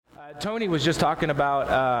Tony was just talking about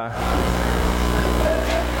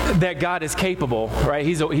that God is capable, right?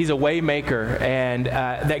 He's a way maker, and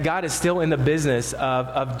that God is still in the business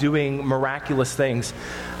of doing miraculous things.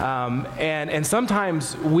 And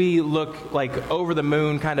sometimes we look like over the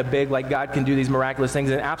moon kind of big, like God can do these miraculous things,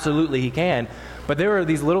 and absolutely He can. But there are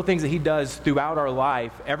these little things that He does throughout our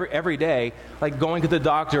life every day, like going to the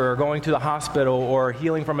doctor or going to the hospital or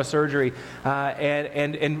healing from a surgery.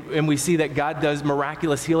 And we see that God does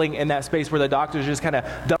miraculous healing in that space where the doctors just kind of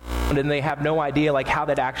and they have no idea like how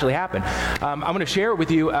that actually happened. I'm going to share it with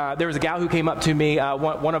you. There was a gal who came up to me,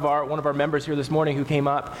 one of our members here this morning, who came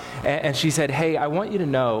up and she said, "Hey, I want you to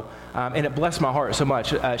know," and it blessed my heart so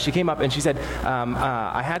much. She came up and she said,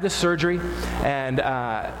 "I had this surgery, and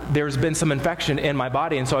there's been some infection in my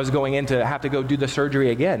body, and so I was going in to have to go do the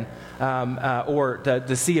surgery again, or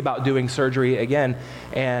to see about doing surgery again.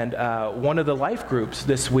 And one of the life groups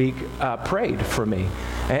this week prayed for me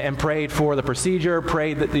and prayed for the procedure,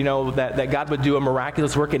 prayed that that God would do a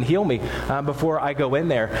miraculous work and heal me before I go in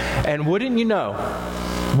there. And wouldn't you know,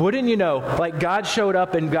 like God showed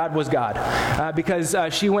up and God was God, because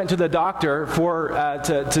she went to the doctor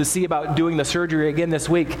to see about doing the surgery again this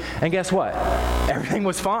week, and guess what? Everything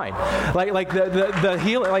was fine. Like the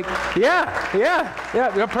healing, like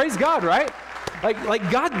yeah. Praise God, right? Like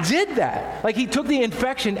God did that. Like He took the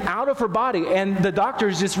infection out of her body, and the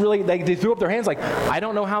doctors just really, they threw up their hands like, "I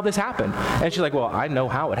don't know how this happened." And she's like, "Well, I know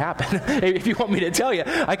how it happened. If you want me to tell you,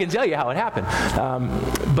 I can tell you how it happened."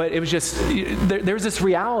 But it was just, there's this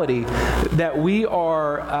reality that we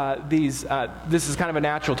are this is kind of a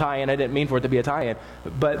natural tie-in. I didn't mean for it to be a tie-in,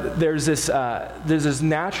 but there's this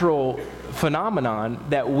natural phenomenon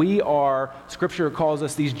that we are, Scripture calls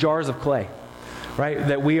us these jars of clay. Right,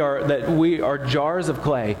 that we are jars of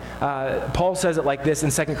clay. Paul says it like this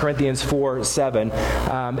in 2 Corinthians 4:7.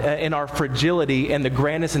 In our fragility and the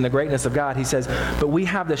grandness and the greatness of God, he says, "But we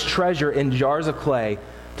have this treasure in jars of clay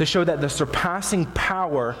to show that the surpassing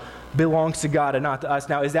power belongs to God and not to us."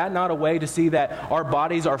 Now, is that not a way to see that our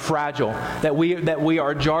bodies are fragile, that we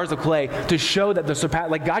are jars of clay, to show that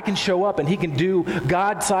like God can show up and He can do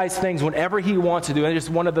God-sized things whenever He wants to do? And it's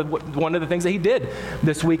just one of the things that He did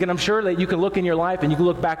this week. And I'm sure that you can look in your life and you can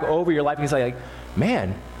look back over your life and say, like,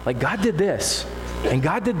 man, like God did this. And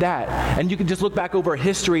God did that. And you can just look back over a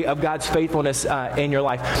history of God's faithfulness in your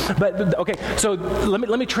life. But okay, so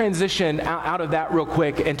let me transition out of that real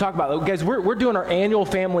quick and talk about, guys, we're doing our annual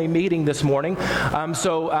family meeting this morning.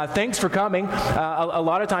 So thanks for coming. A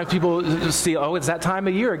lot of times people see, oh, it's that time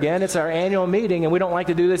of year again. It's our annual meeting, and we don't like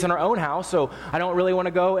to do this in our own house. So I don't really want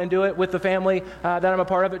to go and do it with the family that I'm a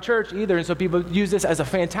part of at church either. And so people use this as a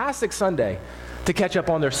fantastic Sunday to catch up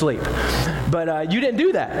on their sleep. But you didn't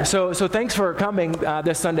do that. So thanks for coming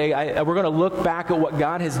this Sunday. We're going to look back at what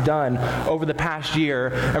God has done over the past year,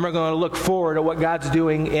 and we're going to look forward at what God's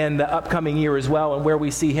doing in the upcoming year as well, and where we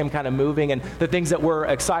see Him kind of moving, and the things that we're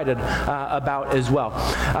excited about as well.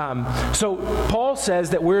 So Paul says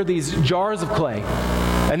that we're these jars of clay,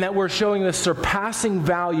 and that we're showing the surpassing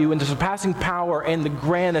value and the surpassing power and the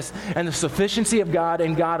grandness and the sufficiency of God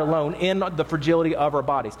and God alone in the fragility of our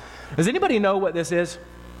bodies. Does anybody know what this is?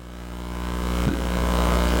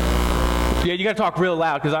 Yeah, you got to talk real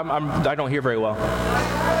loud because I don't hear very well.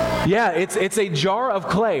 Yeah, it's a jar of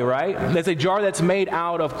clay, right? It's a jar that's made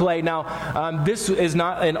out of clay. Now, this is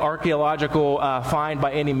not an archaeological find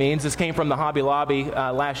by any means. This came from the Hobby Lobby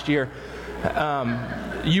last year.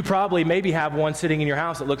 You probably maybe have one sitting in your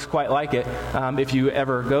house that looks quite like it if you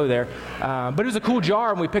ever go there. But it was a cool jar,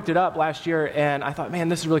 and we picked it up last year, and I thought, man,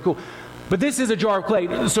 this is really cool. But this is a jar of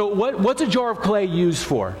clay. So what's a jar of clay used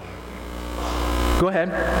for? Go ahead.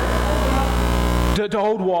 To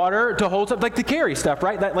hold water, to hold stuff, like to carry stuff,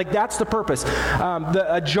 right? That's the purpose.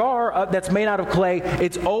 A jar that's made out of clay,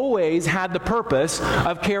 it's always had the purpose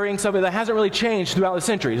of carrying something that hasn't really changed throughout the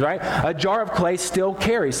centuries, right? A jar of clay still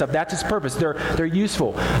carries stuff. That's its purpose. They're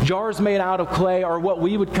useful. Jars made out of clay are what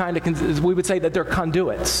we would say that they're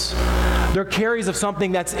conduits. They're carries of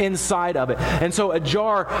something that's inside of it. And so a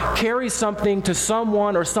jar carries something to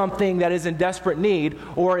someone or something that is in desperate need,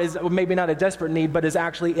 or is maybe not a desperate need, but is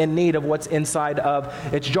actually in need of what's inside of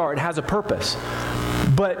its jar. It has a purpose.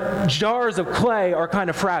 But jars of clay are kind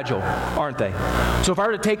of fragile, aren't they? So if I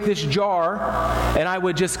were to take this jar and I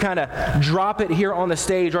would just kind of drop it here on the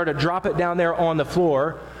stage, or to drop it down there on the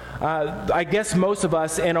floor, I guess most of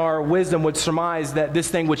us in our wisdom would surmise that this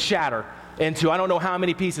thing would shatter into, I don't know how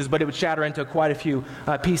many pieces, but it would shatter into quite a few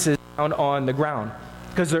pieces down on the ground,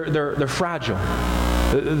 because they're fragile.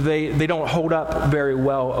 They don't hold up very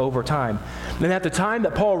well over time. And at the time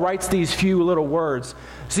that Paul writes these few little words,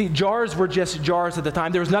 see, jars were just jars at the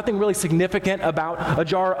time. There was nothing really significant about a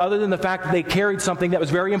jar other than the fact that they carried something that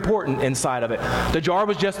was very important inside of it. The jar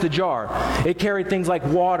was just a jar. It carried things like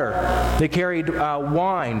water. It carried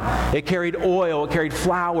wine. It carried oil. It carried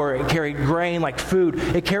flour. It carried grain like food.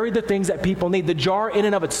 It carried the things that people need. The jar in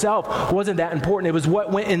and of itself wasn't that important. It was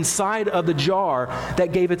what went inside of the jar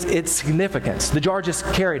that gave its significance. The jar just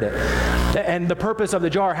carried it. And the purpose of the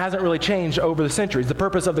jar hasn't really changed over the centuries. The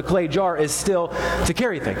purpose of the clay jar is still to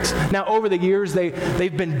carry things. Now, over the years,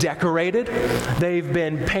 they've been decorated, they've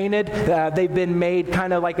been painted, they've been made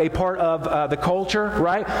kind of like a part of the culture,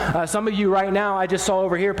 right? Some of you right now, I just saw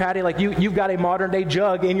over here, Patty, like you've got a modern day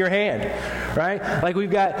jug in your hand, right? Like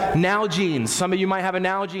we've got Nalgene's. Some of you might have a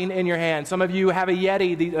Nalgene in your hand. Some of you have a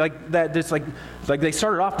Yeti, like that. Just like they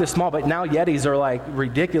started off this small, but now Yetis are like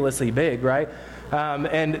ridiculously big, right?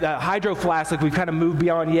 And Hydro Flask, like we've kind of moved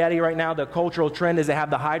beyond Yeti right now. The cultural trend is to have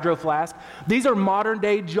the Hydro Flask. These are modern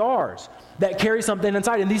day jars that carry something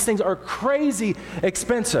inside, and these things are crazy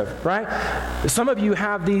expensive, right? Some of you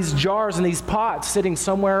have these jars and these pots sitting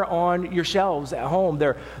somewhere on your shelves at home.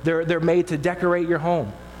 They're made to decorate your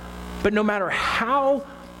home. But no matter how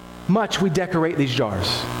much we decorate these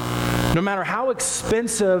jars, no matter how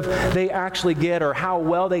expensive they actually get or how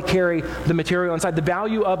well they carry the material inside, the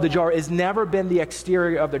value of the jar has never been the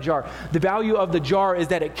exterior of the jar. The value of the jar is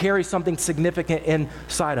that it carries something significant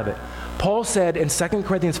inside of it. Paul said in 2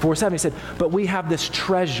 Corinthians 4:7, he said, but we have this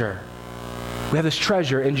treasure. We have this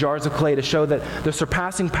treasure in jars of clay to show that the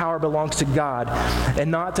surpassing power belongs to God and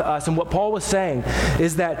not to us. And what Paul was saying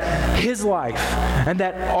is that his life and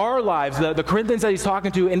that our lives, the Corinthians that he's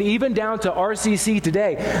talking to, and even down to RCC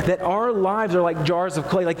today, that our lives are like jars of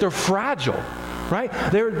clay, like they're fragile. Right?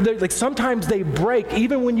 They're like sometimes they break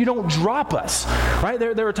even when you don't drop us. Right?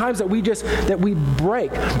 There are times that we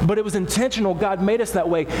break, but it was intentional. God made us that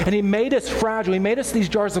way, and he made us fragile. He made us these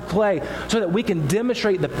jars of clay so that we can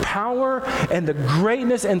demonstrate the power and the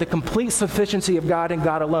greatness and the complete sufficiency of God and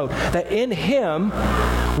God alone. That in him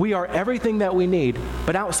we are everything that we need,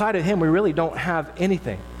 but outside of him we really don't have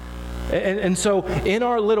anything. And so in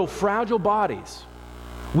our little fragile bodies,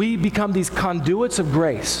 we become these conduits of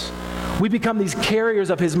grace. We become these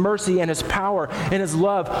carriers of his mercy and his power and his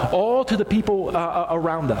love, all to the people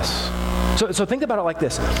around us. So think about it like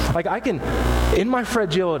this. Like I can, in my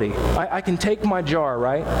fragility, I can take my jar,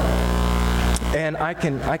 right? And I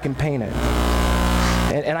can paint it.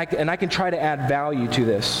 And I can try to add value to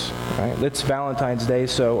this, right? It's Valentine's Day,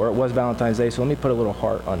 or it was Valentine's Day, so let me put a little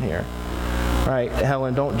heart on here. All right,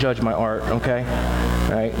 Helen, don't judge my art, okay?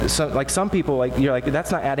 All right, some people, you're like,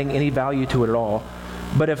 that's not adding any value to it at all.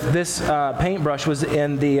 But if this paintbrush was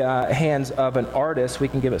in the hands of an artist, we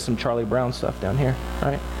can give it some Charlie Brown stuff down here,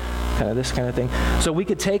 right? Kind of this kind of thing. So we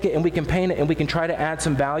could take it and we can paint it and we can try to add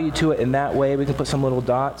some value to it in that way. We can put some little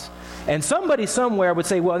dots. And somebody somewhere would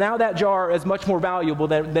say, well, now that jar is much more valuable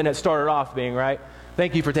than it started off being, right?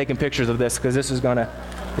 Thank you for taking pictures of this, because this is going to,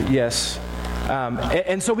 yes.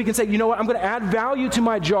 And so we can say, you know what, I'm going to add value to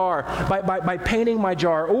my jar by painting my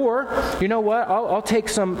jar. Or, you know what, I'll take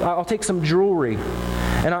some jewelry.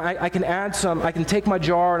 And I can take my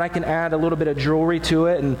jar and I can add a little bit of jewelry to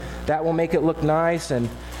it, and that will make it look nice. And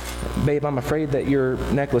babe, I'm afraid that your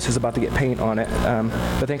necklace is about to get paint on it,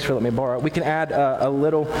 but thanks for letting me borrow it. We can add a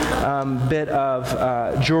little bit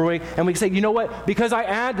of jewelry, and we can say, you know what, because I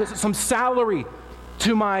add some salary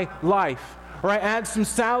to my life, or I add some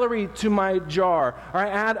salary to my jar, or I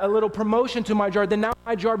add a little promotion to my jar, then now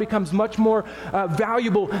my jar becomes much more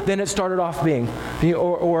valuable than it started off being.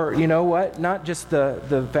 Or you know what? Not just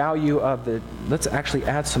the value of let's actually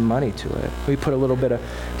add some money to it. We put a little bit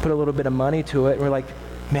of money to it, and we're like,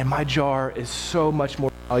 man, my jar is so much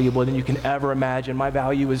more valuable than you can ever imagine. My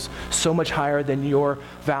value is so much higher than your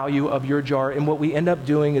value of your jar. And what we end up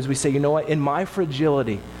doing is we say, you know what? In my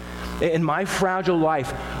fragility, in my fragile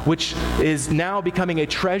life, which is now becoming a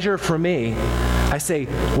treasure for me, I say,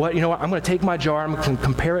 you know what, I'm going to take my jar, I'm going to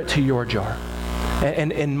compare it to your jar.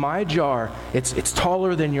 And in my jar, it's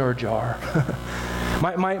taller than your jar.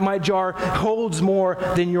 My jar holds more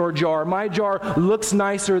than your jar. My jar looks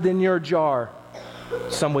nicer than your jar,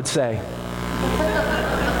 some would say.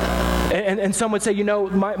 And some would say, you know,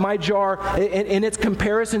 my jar, in its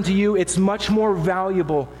comparison to you, it's much more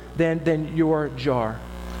valuable than your jar.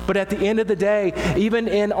 But at the end of the day, even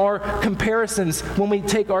in our comparisons, when we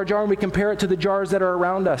take our jar and we compare it to the jars that are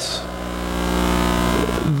around us,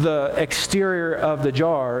 the exterior of the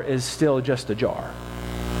jar is still just a jar.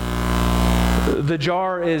 The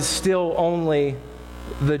jar is still only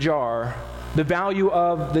the jar. The value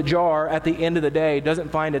of the jar at the end of the day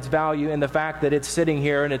doesn't find its value in the fact that it's sitting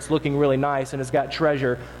here and it's looking really nice and it's got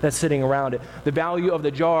treasure that's sitting around it. The value of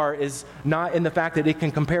the jar is not in the fact that it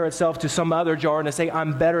can compare itself to some other jar and to say,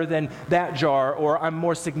 I'm better than that jar, or I'm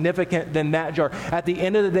more significant than that jar. At the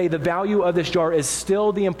end of the day, the value of this jar is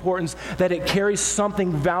still the importance that it carries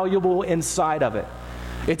something valuable inside of it.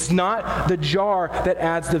 It's not the jar that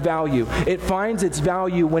adds the value. It finds its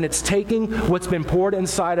value when it's taking what's been poured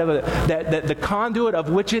inside of it, that the conduit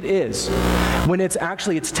of which it is, when it's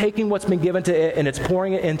taking what's been given to it and it's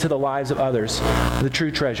pouring it into the lives of others, the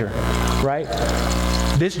true treasure, right?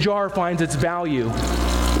 This jar finds its value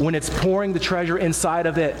when it's pouring the treasure inside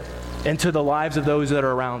of it into the lives of those that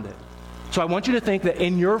are around it. So I want you to think that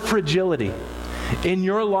in your fragility, in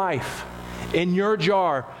your life, in your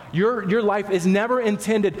jar, your life is never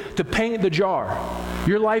intended to paint the jar.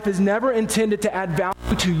 Your life is never intended to add value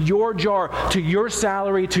to your jar, to your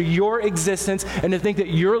salary, to your existence, and to think that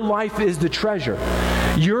your life is the treasure.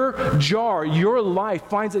 Your jar, your life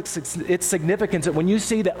finds its significance when you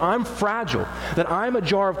see that I'm fragile, that I'm a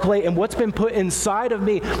jar of clay, and what's been put inside of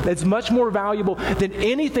me is much more valuable than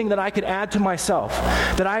anything that I could add to myself.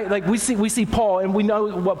 That we see Paul, and we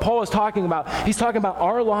know what Paul is talking about. He's talking about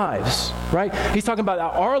our lives, right? He's talking about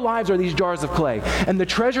our lives are these jars of clay, and the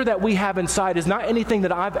treasure that we have inside is not anything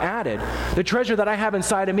that I've added. The treasure that I have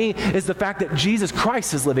inside of me is the fact that Jesus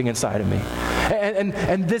Christ is living inside of me.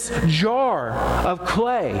 And this jar of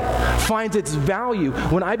clay finds its value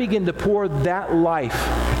when I begin to pour that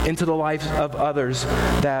life into the lives of others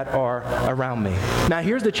that are around me. Now,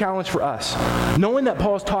 here's the challenge for us. Knowing that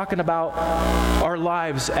Paul's talking about our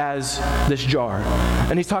lives as this jar,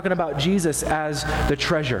 and he's talking about Jesus as the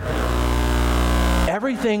treasure.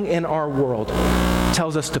 Everything in our world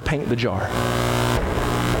tells us to paint the jar.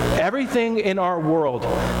 Everything in our world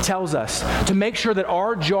tells us to make sure that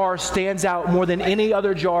our jar stands out more than any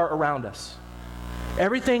other jar around us.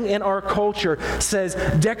 Everything in our culture says,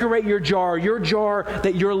 decorate your jar,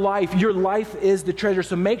 that your life is the treasure.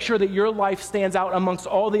 So make sure that your life stands out amongst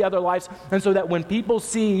all the other lives. And so that when people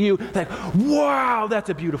see you, they're like, wow, that's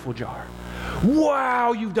a beautiful jar.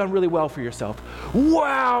 Wow, you've done really well for yourself.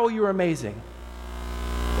 Wow, you're amazing.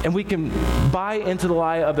 And we can buy into the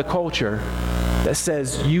lie of the culture that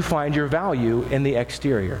says you find your value in the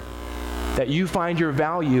exterior, that you find your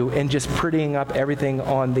value in just prettying up everything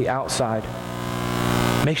on the outside.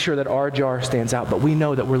 Make sure that our jar stands out, but we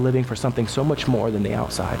know that we're living for something so much more than the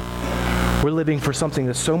outside. We're living for something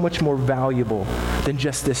that's so much more valuable than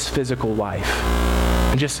just this physical life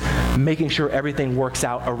and just making sure everything works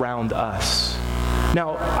out around us.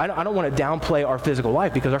 Now, I don't want to downplay our physical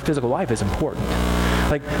life, because our physical life is important.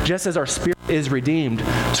 Like, just as our spirit is redeemed,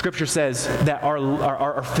 Scripture says that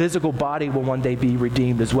our physical body will one day be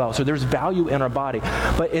redeemed as well. So there's value in our body.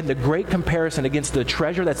 But in the great comparison against the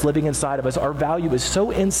treasure that's living inside of us, our value is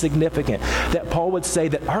so insignificant that Paul would say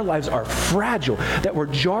that our lives are fragile, that we're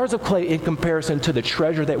jars of clay in comparison to the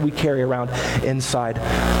treasure that we carry around inside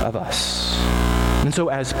of us. And so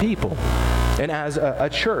as people, and as a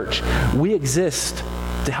church, we exist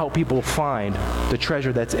to help people find the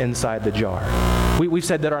treasure that's inside the jar. We've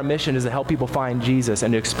said that our mission is to help people find Jesus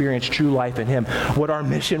and to experience true life in Him. What our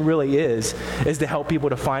mission really is to help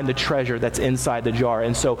people to find the treasure that's inside the jar.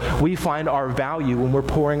 And so we find our value when we're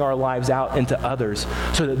pouring our lives out into others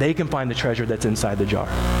so that they can find the treasure that's inside the jar,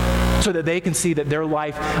 so that they can see that their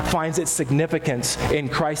life finds its significance in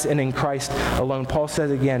Christ and in Christ alone. Paul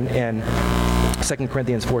says again in 2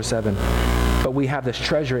 Corinthians 4:7, but we have this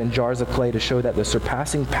treasure in jars of clay to show that the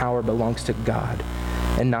surpassing power belongs to God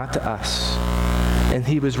and not to us. And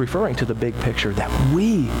he was referring to the big picture, that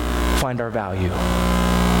we find our value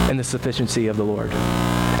in the sufficiency of the Lord,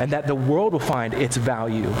 and that the world will find its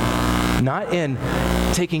value not in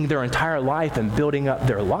taking their entire life and building up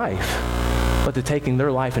their life, but to taking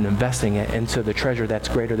their life and investing it into the treasure that's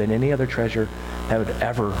greater than any other treasure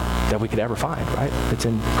that we could ever find, right? It's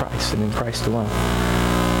in Christ and in Christ alone.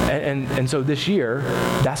 And so this year,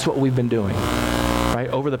 that's what we've been doing, right?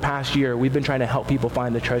 Over the past year, we've been trying to help people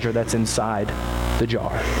find the treasure that's inside the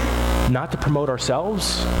jar. Not to promote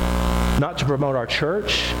ourselves, not to promote our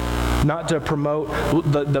church, not to promote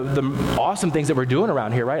the awesome things that we're doing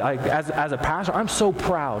around here, right? Like as a pastor, I'm so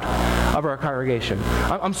proud of our congregation.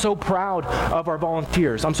 I'm so proud of our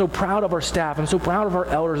volunteers. I'm so proud of our staff. I'm so proud of our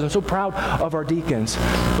elders. I'm so proud of our deacons.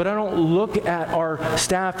 But I don't look at our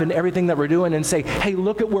staff and everything that we're doing and say, hey,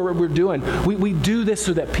 look at what we're doing. We do this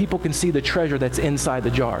so that people can see the treasure that's inside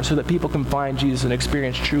the jar, so that people can find Jesus and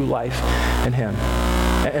experience true life in Him.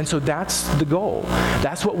 And so that's the goal.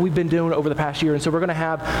 That's what we've been doing over the past year. And so we're going to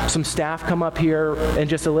have some staff come up here in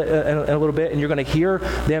just in a little bit, and you're going to hear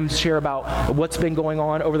them share about what's been going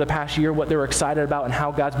on over the past year, what they're excited about, and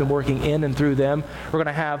how God's been working in and through them. We're going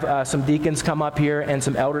to have some deacons come up here and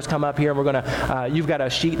some elders come up here, and we're going to, you've got a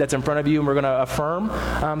sheet that's in front of you, and we're going to affirm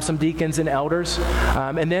some deacons and elders.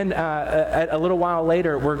 And then a little while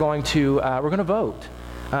later, we're going to vote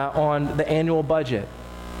on the annual budget.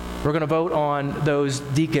 We're going to vote on those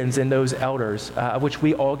deacons and those elders, of which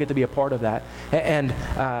we all get to be a part of that. And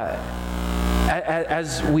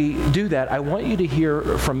as we do that, I want you to hear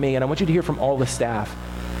from me, and I want you to hear from all the staff,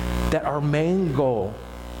 that our main goal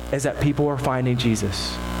is that people are finding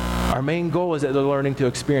Jesus. Our main goal is that they're learning to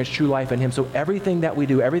experience true life in Him. So everything that we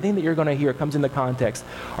do, everything that you're going to hear comes in the context,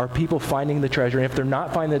 are people finding the treasure. And if they're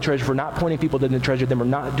not finding the treasure, if we're not pointing people to the treasure, then we're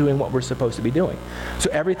not doing what we're supposed to be doing. So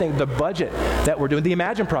everything, the budget that we're doing, the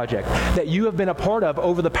Imagine Project that you have been a part of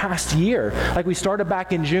over the past year, like we started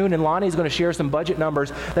back in June, and Lonnie's going to share some budget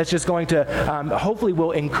numbers that's just going to, hopefully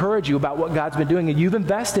will encourage you about what God's been doing, and you've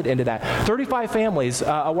invested into that. 35 families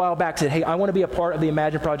a while back said, hey, I want to be a part of the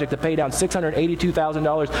Imagine Project to pay down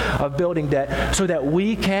 $682,000 of building debt so that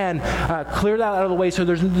we can clear that out of the way, so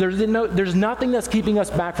there's nothing that's keeping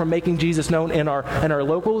us back from making Jesus known in our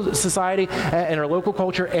local society, in our local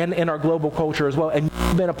culture, and in our global culture as well. And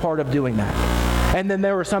you've been a part of doing that. And then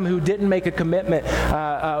there were some who didn't make a commitment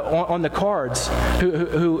on the cards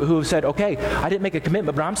who said, okay, I didn't make a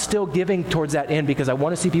commitment, but I'm still giving towards that end because I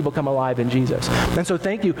want to see people come alive in Jesus. And so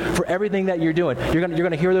thank you for everything that you're doing. You're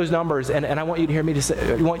going to hear those numbers, and I want you to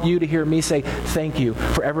hear me say thank you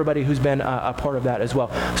for everybody who's been a part of that as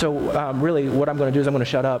well. So really what I'm going to do is I'm going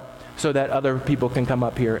to shut up so that other people can come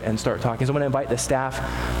up here and start talking. So I'm going to invite the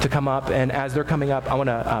staff to come up, and as they're coming up, I want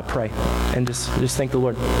to pray and just thank the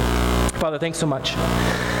Lord. Father, thanks so much.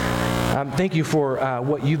 Thank you for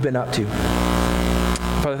what you've been up to.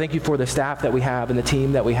 Father, thank you for the staff that we have and the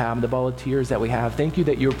team that we have and the volunteers that we have. Thank you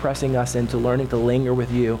that you're pressing us into learning to linger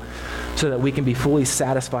with you so that we can be fully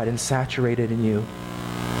satisfied and saturated in you.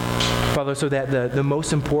 Father, so that the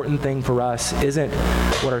most important thing for us isn't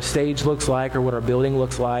what our stage looks like or what our building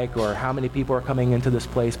looks like or how many people are coming into this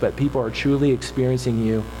place, but people are truly experiencing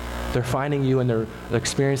you. They're finding you, and they're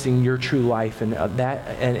experiencing your true life and that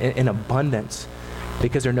and in abundance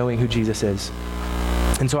because they're knowing who Jesus is.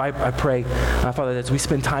 And so I pray, Father, that as we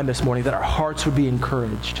spend time this morning, that our hearts would be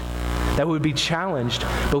encouraged, that we would be challenged,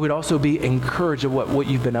 but we'd also be encouraged of what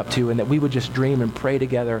you've been up to, and that we would just dream and pray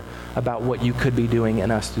together about what you could be doing in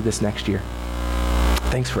us through this next year.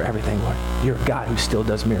 Thanks for everything, Lord. You're a God who still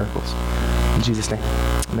does miracles. In Jesus' name,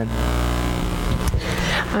 amen.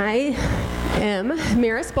 I am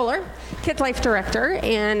Maris Buller, Kids Life Director,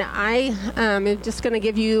 and I am just going to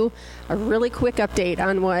give you a really quick update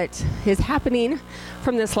on what is happening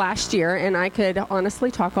from this last year. And I could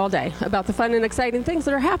honestly talk all day about the fun and exciting things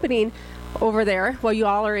that are happening over there while you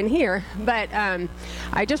all are in here. But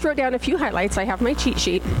I just wrote down a few highlights. I have my cheat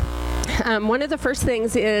sheet. One of the first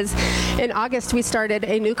things is in August we started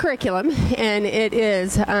a new curriculum, and it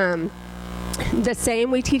is the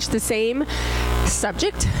same. We teach the same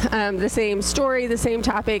subject, the same story, the same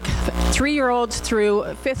topic, 3-year-olds through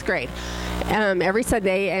 5th grade every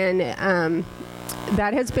Sunday, and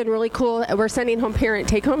that has been really cool. We're sending home parent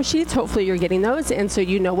take-home sheets. Hopefully you're getting those, and so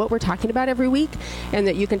you know what we're talking about every week, and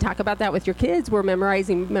that you can talk about that with your kids. We're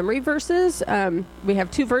memorizing memory verses. We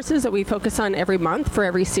have 2 verses that we focus on every month for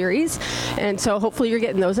every series, and so hopefully you're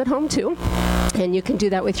getting those at home too. And you can do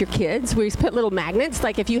that with your kids. We put little magnets.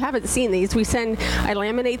 Like if you haven't seen these, I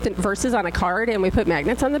laminate the verses on a card, and we put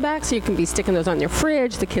magnets on the back, so you can be sticking those on your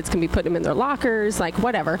fridge. The kids can be putting them in their lockers, like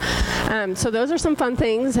whatever. So those are some fun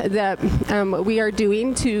things that we are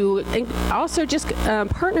doing to also just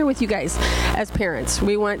partner with you guys as parents.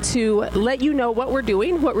 We want to let you know what we're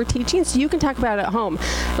doing, what we're teaching, so you can talk about it at home.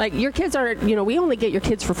 Like your kids are, we only get your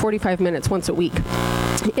kids for 45 minutes once a week,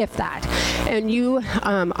 if that. And you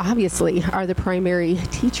obviously are the primary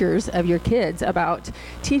teachers of your kids about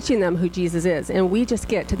teaching them who Jesus is. And we just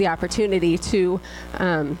get to the opportunity to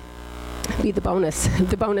be the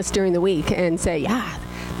bonus during the week and say, yeah,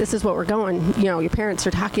 this is what we're going. Your parents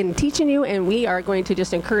are talking and teaching you, and we are going to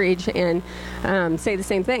just encourage and say the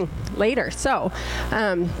same thing later. So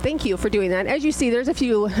thank you for doing that. As you see, there's a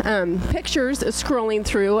few pictures scrolling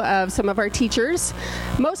through of some of our teachers.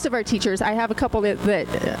 Most of our teachers, I have a couple that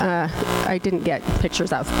I didn't get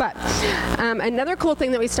pictures of. But another cool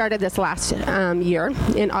thing that we started this last year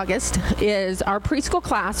in August is our preschool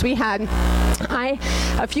class. We had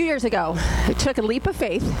A few years ago, took a leap of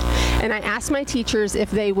faith, and I asked my teachers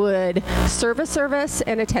if they would serve a service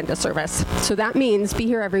and attend a service. So that means be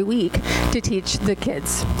here every week to teach the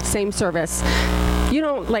kids, same service. You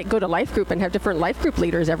don't like go to life group and have different life group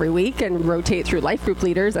leaders every week and rotate through life group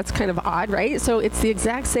leaders. That's kind of odd, right? So it's the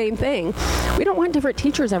exact same thing. We don't want different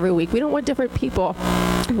teachers every week. We don't want different people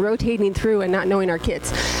rotating through and not knowing our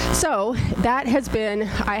kids. So that has been,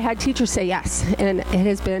 I had teachers say yes, and it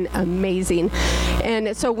has been amazing.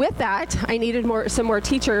 And so with that, I needed some more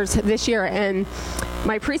teachers this year. And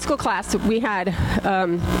my preschool class, we had,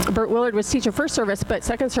 Bert Willard was teaching first service, but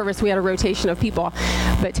second service we had a rotation of people.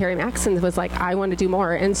 But Terry Maxson was like, I want to do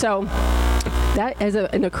more. And so that is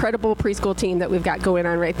an incredible preschool team that we've got going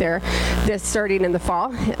on right there. This starting in the fall.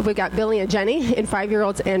 We've got Billy and Jenny in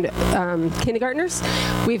 5-year-olds and kindergartners.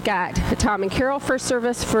 We've got Tom and Carol first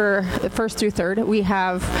service for first through third. We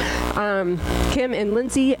have Kim and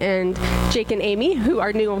Lindsay and Jake and Amy, who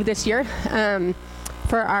are new this year.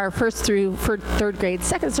 For our first through third grade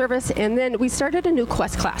second service. And then we started a new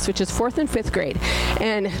Quest class, which is 4th and 5th grade.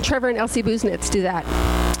 And Trevor and Elsie Buznitz do that.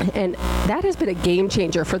 And that has been a game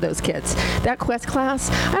changer for those kids. That Quest class,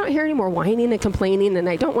 I don't hear any more whining and complaining and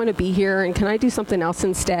I don't want to be here and can I do something else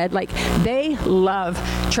instead? Like, they love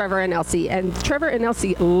Trevor and Elsie, and Trevor and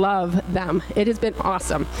Elsie love them. It has been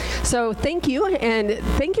awesome. So thank you, and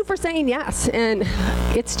thank you for saying yes. And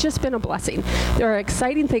it's just been a blessing. There are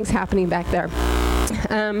exciting things happening back there.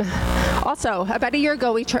 Also, about a year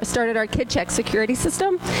ago, we started our Kid Check security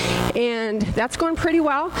system, and that's going pretty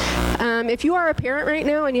well. If you are a parent right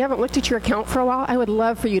now and you haven't looked at your account for a while, I would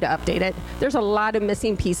love for you to update it. There's a lot of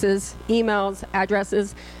missing pieces, emails,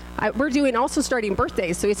 addresses. We're doing also starting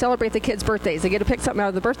birthdays, so we celebrate the kids' birthdays. I get to pick something out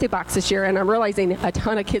of the birthday box this year, and I'm realizing a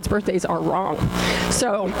ton of kids' birthdays are wrong.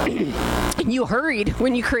 So you hurried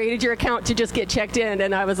when you created your account to just get checked in,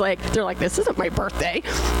 and I was like, they're like, this isn't my birthday.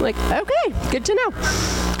 I'm like, okay, good to know.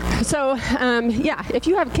 So yeah, if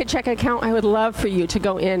you have a Kid Check account, I would love for you to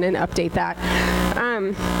go in and update that.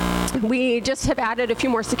 We just have added a few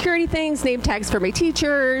more security things, name tags for my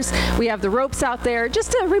teachers. We have the ropes out there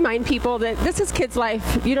just to remind people that this is kids'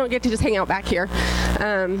 life. You don't get to just hang out back here.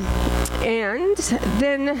 And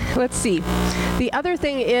then, let's see. The other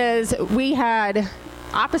thing is we had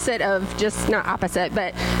opposite of just, not opposite,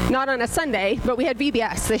 but not on a Sunday, but we had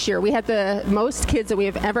VBS this year. We had the most kids that we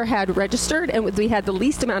have ever had registered, and we had the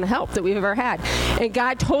least amount of help that we've ever had. And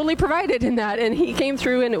God totally provided in that, and He came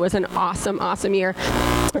through, and it was an awesome, awesome year.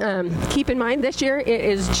 Keep in mind, this year it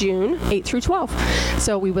is June 8 through 12.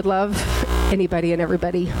 So we would love anybody and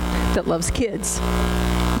everybody that loves kids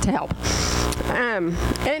to help.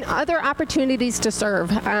 And other opportunities to serve.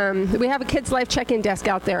 We have a Kids Life check-in desk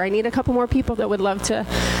out there. I need a couple more people that would love to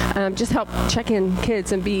just help check in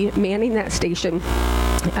kids and be manning that station.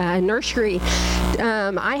 Nursery.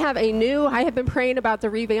 I have been praying about the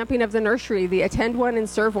revamping of the nursery, the attend one and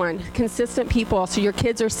serve one. Consistent people, so your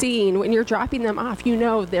kids are seeing when you're dropping them off, you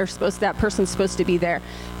know that person's supposed to be there.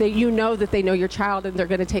 You know that they know your child and they're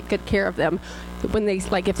going to take good care of them when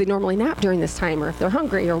if they normally nap during this time or if they're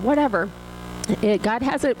hungry or whatever. God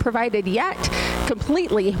hasn't provided yet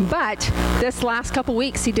completely, but this last couple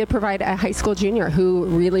weeks He did provide a high school junior who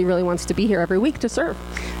really, really wants to be here every week to serve.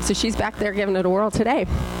 So she's back there giving it a whirl today.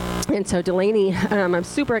 And so Delaney, I'm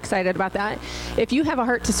super excited about that. If you have a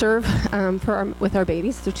heart to serve with our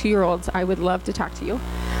babies, the 2-year-olds, I would love to talk to you.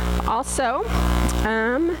 Also,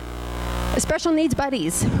 special needs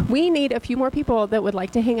buddies. We need a few more people that would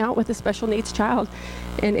like to hang out with a special needs child,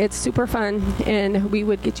 and it's super fun, and we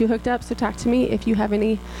would get you hooked up. So talk to me if you have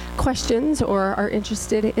any questions or are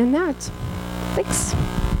interested in that. Thanks.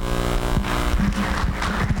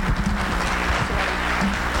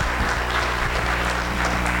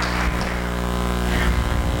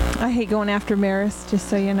 I hate going after Maris, just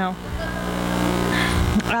so you know.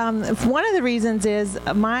 One of the reasons is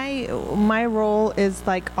my role is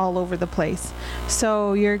like all over the place.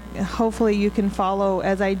 So hopefully you can follow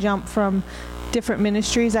as I jump from different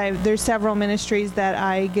ministries. There's several ministries that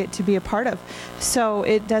I get to be a part of. So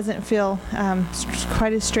it doesn't feel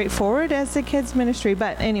quite as straightforward as the kids ministry.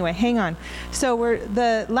 But anyway, hang on. So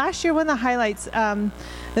last year, one of the highlights,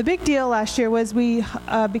 the big deal last year was we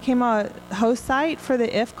became a host site for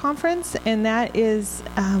the IF conference, and that is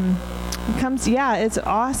it's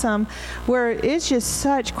awesome, where it's just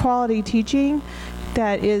such quality teaching.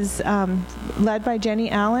 that is led by Jenny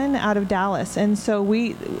Allen out of Dallas. And so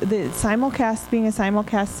the simulcast, being a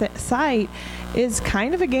simulcast site, is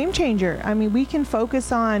kind of a game changer. I mean, we can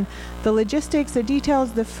focus on the logistics, the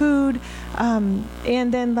details, the food, and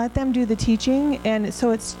then let them do the teaching. And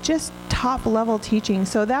so it's just top level teaching.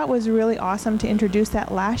 So that was really awesome to introduce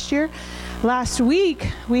that last year. Last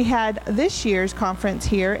week, we had this year's conference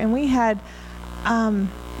here, and we had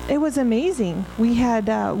it was amazing. We had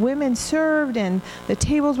women served, and the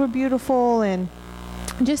tables were beautiful, and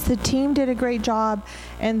just the team did a great job,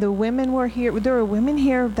 and the women were here. There were women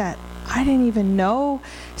here that I didn't even know.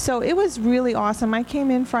 So it was really awesome. I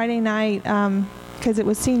came in Friday night because it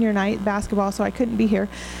was senior night basketball, so I couldn't be here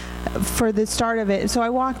for the start of it. So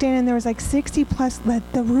I walked in and there was like 60 plus,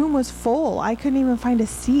 the room was full. I couldn't even find a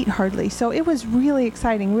seat hardly. So it was really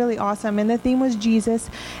exciting, really awesome. And the theme was Jesus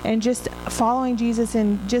and just following Jesus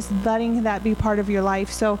and just letting that be part of your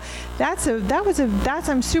life. So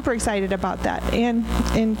I'm super excited about that. And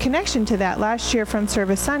in connection to that, last year from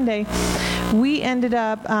Service Sunday, we ended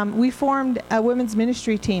up, we formed a women's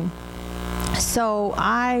ministry team. So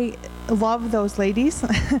I love those ladies.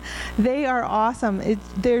 They are awesome.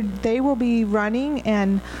 They will be running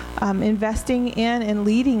and investing in and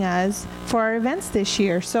leading us for our events this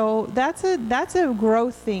year. So that's a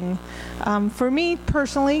growth thing for me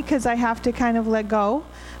personally, because I have to kind of let go,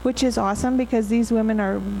 which is awesome because these women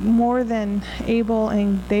are more than able,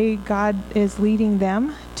 and God is leading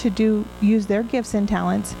them to use their gifts and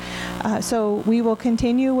talents. So we will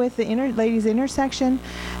continue with the ladies intersection.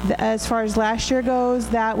 As far as last year goes,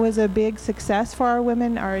 that was a big success for our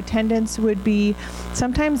women. Our attendance would be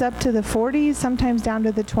sometimes up to the 40s, sometimes down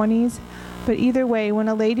to the 20s. But either way, when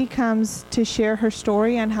a lady comes to share her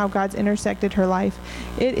story on how God's intersected her life,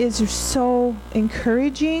 it is so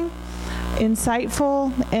encouraging,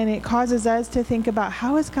 insightful, and it causes us to think about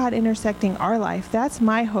how is God intersecting our life. That's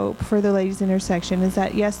my hope for the ladies intersection, is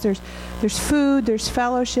that yes, there's food, there's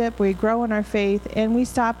fellowship, we grow in our faith, and we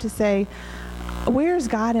stop to say, where's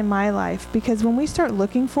God in my life? Because when we start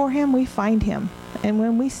looking for him, we find him, and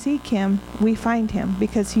when we seek him, we find him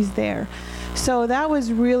because he's there. So that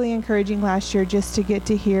was really encouraging last year, just to get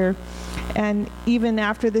to hear. And even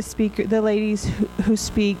after the ladies who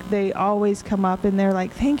speak, they always come up and they're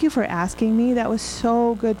like, thank you for asking me. That was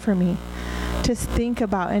so good for me to think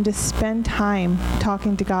about and to spend time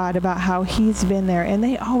talking to God about how he's been there. And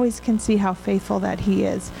they always can see how faithful that he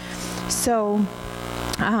is. So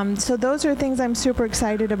those are things I'm super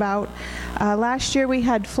excited about. Last year we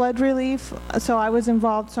had flood relief, so I was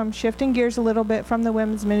involved. So I'm shifting gears a little bit from the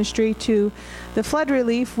women's ministry to the flood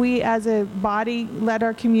relief. We as a body led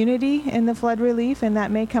our community in the flood relief, and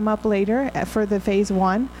that may come up later for the phase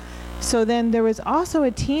 1. So then there was also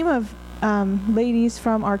a team of ladies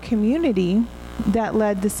from our community that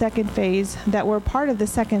led the second phase, that were part of the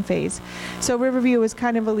second phase. So Riverview was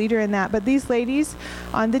kind of a leader in that. But these ladies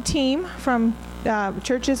on the team from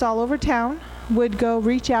churches all over town would go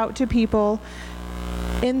reach out to people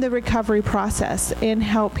in the recovery process and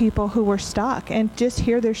help people who were stuck, and just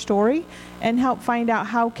hear their story and help find out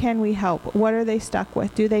how can we help. What are they stuck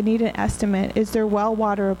with? Do they need an estimate? Is their well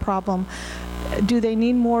water a problem? Do they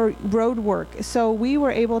need more road work? So we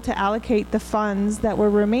were able to allocate the funds that were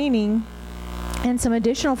remaining and some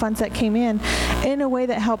additional funds that came in a way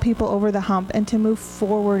that helped people over the hump and to move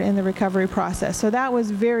forward in the recovery process. So that was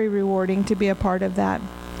very rewarding to be a part of that.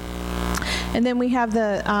 And then we have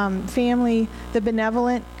the the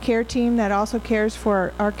benevolent care team that also cares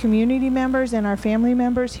for our community members and our family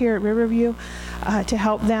members here at Riverview, to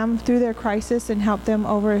help them through their crisis and help them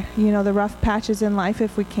over, the rough patches in life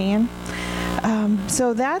if we can.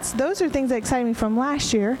 So those are things that excite me from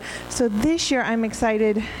last year. So this year I'm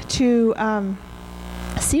excited to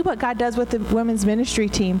see what God does with the women's ministry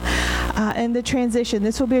team and the transition.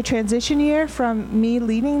 This will be a transition year from me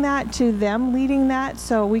leading that to them leading that.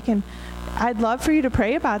 So I'd love for you to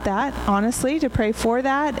pray about that, honestly, to pray for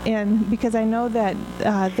that, and because I know that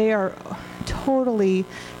they are totally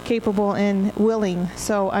capable and willing.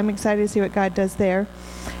 So I'm excited to see what God does there.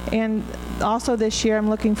 And also this year, I'm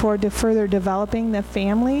looking forward to further developing the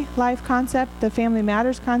family life concept. The Family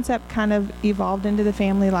Matters concept kind of evolved into the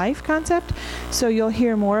family life concept. So you'll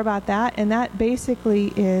hear more about that. And that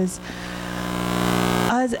basically is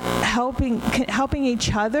us helping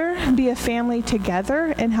each other be a family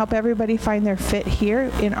together and help everybody find their fit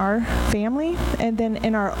here in our family. And then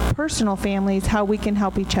in our personal families, how we can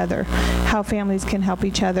help each other, how families can help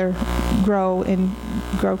each other grow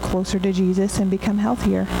closer to Jesus and become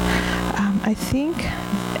healthier. I think,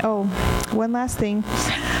 one last thing.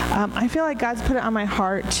 I feel like God's put it on my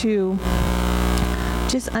heart to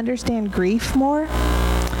just understand grief more.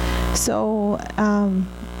 So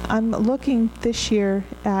I'm looking this year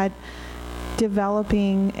at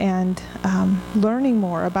developing and learning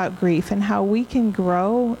more about grief and how we can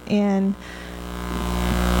grow in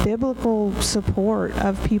biblical support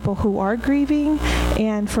of people who are grieving,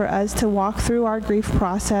 and for us to walk through our grief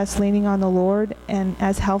process leaning on the Lord and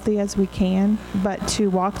as healthy as we can, but to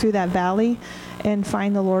walk through that valley and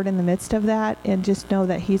find the Lord in the midst of that and just know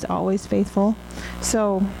that He's always faithful.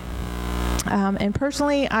 So, and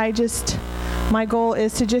personally, my goal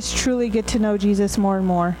is to just truly get to know Jesus more and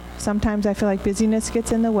more. Sometimes I feel like busyness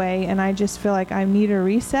gets in the way, and I just feel like I need a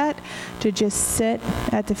reset to just sit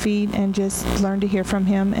at the feet and just learn to hear from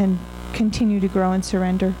Him and continue to grow in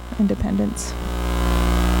surrender and dependence.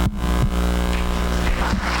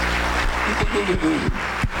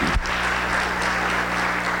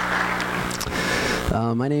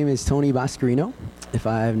 My name is Tony Boscarino. If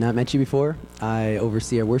I have not met you before, I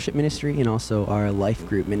oversee our worship ministry and also our life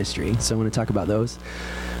group ministry. So I want to talk about those.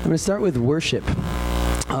 I'm going to start with worship.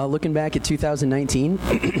 Looking back at 2019,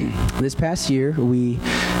 this past year, we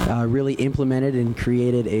really implemented and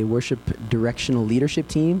created a worship directional leadership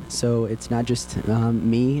team. So it's not just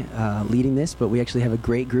me leading this, but we actually have a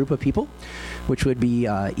great group of people, which would be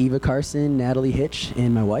Eva Carson, Natalie Hitch,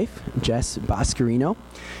 and my wife, Jess Boscarino.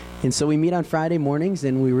 And so we meet on Friday mornings,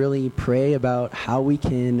 and we really pray about how we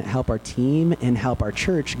can help our team and help our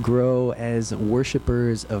church grow as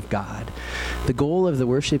worshipers of God. The goal of the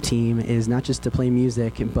worship team is not just to play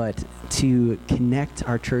music, but to connect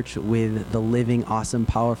our church with the living, awesome,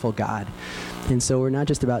 powerful God. And so we're not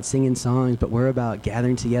just about singing songs, but we're about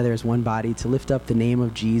gathering together as one body to lift up the name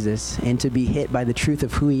of Jesus and to be hit by the truth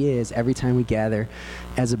of who He is every time we gather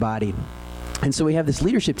as a body. And so we have this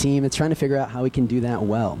leadership team that's trying to figure out how we can do that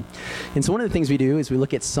well. And so one of the things we do is we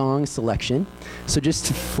look at song selection. So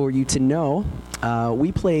just for you to know,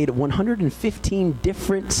 we played 115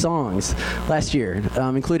 different songs last year,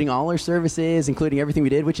 including all our services, including everything we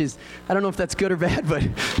did, which is, I don't know if that's good or bad, but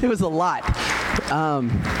it was a lot.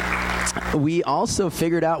 We also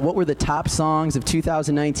figured out what were the top songs of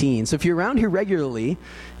 2019. So if you're around here regularly,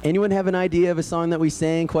 anyone have an idea of a song that we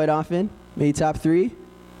sang quite often? Maybe top 3?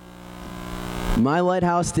 My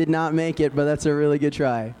Lighthouse did not make it, but that's a really good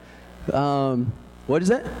try. What is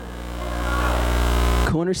that?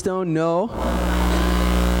 Cornerstone, no.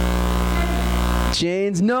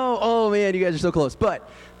 Chains, no. Oh man, you guys are so close. But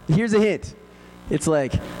here's a hint. It's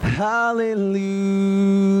like, hallelujah,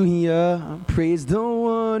 praise the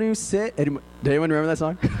one who said. Did anyone remember that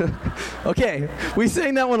song? Okay, we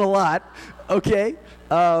sang that one a lot. Okay.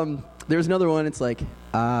 There's another one. It's like,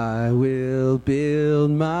 I will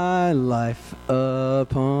build my life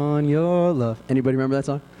upon your love. Anybody remember that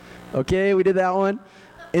song? Okay, we did that one.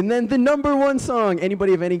 And then the number one song.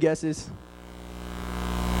 Anybody have any guesses?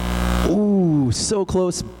 Ooh, so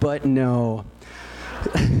close, but no.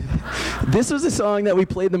 This was the song that we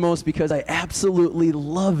played the most because I absolutely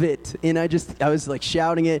love it. And I was like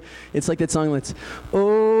shouting it. It's like that song that's,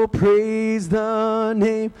 oh, praise the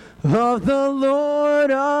name of the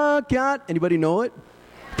Lord our God. Anybody know it?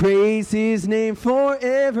 Praise His name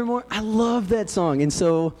forevermore. I love that song. And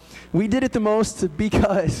so we did it the most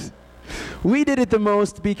because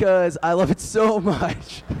I love it so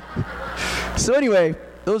much. So anyway,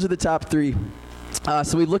 those are the top 3.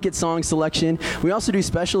 So we look at song selection. We also do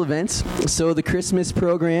special events. So the Christmas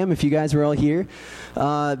program, if you guys were all here,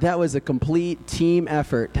 that was a complete team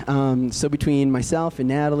effort. So between myself and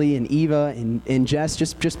Natalie and Eva and Jess,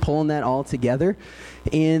 just pulling that all together.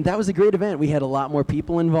 And that was a great event. We had a lot more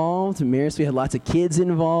people involved. Maris, we had lots of kids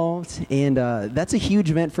involved. And that's a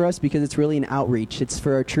huge event for us because it's really an outreach. It's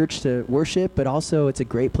for our church to worship, but also it's a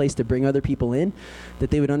great place to bring other people in,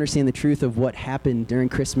 that they would understand the truth of what happened during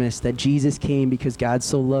Christmas, that Jesus came because God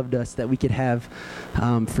so loved us that we could have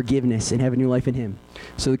forgiveness and have a new life in Him.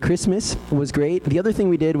 So the Christmas was great. The other thing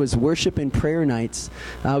we did was worship and prayer nights.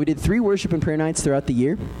 We did 3 worship and prayer nights throughout the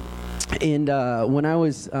year. And when I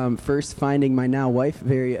was first finding my now wife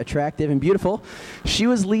very attractive and beautiful, she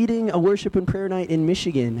was leading a worship and prayer night in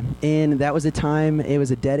Michigan. And that was it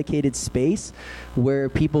was a dedicated space where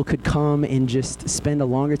people could come and just spend a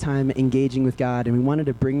longer time engaging with God. And we wanted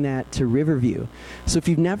to bring that to Riverview. So if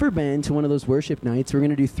you've never been to one of those worship nights, we're going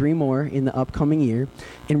to do 3 more in the upcoming year.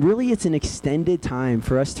 And really, it's an extended time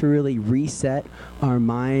for us to really reset our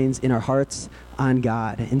minds and our hearts on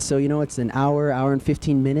God. And so, it's an hour and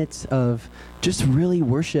 15 minutes of just really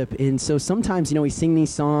worship. And so sometimes, we sing these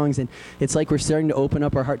songs and it's like we're starting to open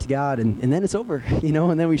up our heart to God, and then it's over,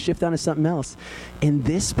 and then we shift on to something else. And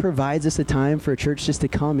this provides us a time for a church just to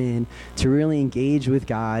come in, to really engage with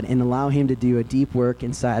God and allow him to do a deep work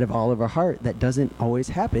inside of all of our heart that doesn't always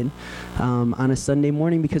happen on a Sunday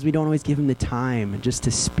morning, because we don't always give him the time just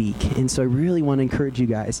to speak. And so I really want to encourage you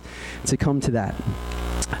guys to come to that.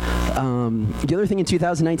 The other thing, in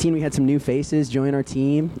 2019, we had some new faces join our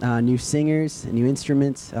team, new singers, new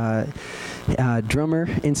instruments, drummer.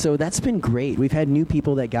 And so that's been great. We've had new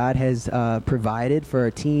people that God has provided for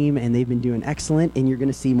our team, and they've been doing excellent. And you're going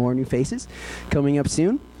to see more new faces coming up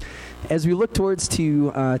soon. As we look towards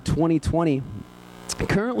to 2020,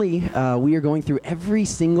 currently, we are going through every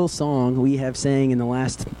single song we have sang in the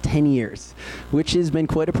last 10 years, which has been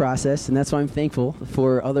quite a process, and that's why I'm thankful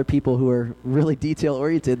for other people who are really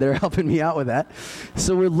detail-oriented that are helping me out with that.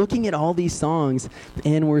 So we're looking at all these songs,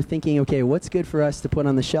 and we're thinking, okay, what's good for us to put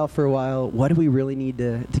on the shelf for a while? What do we really need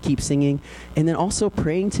to keep singing? And then also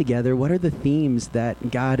praying together, what are the themes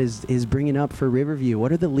that God is bringing up for Riverview?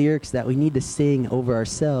 What are the lyrics that we need to sing over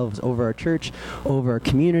ourselves, over our church, over our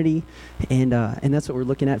community? And that's what we're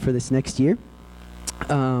looking at for this next year.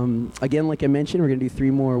 Again, like I mentioned, we're going to do 3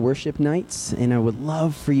 more worship nights, and I would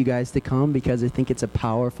love for you guys to come, because I think it's a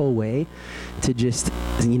powerful way to just,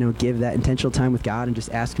 give that intentional time with God and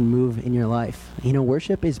just ask him to move in your life.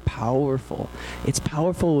 Worship is powerful. It's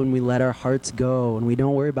powerful when we let our hearts go, and we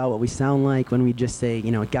don't worry about what we sound like, when we just say,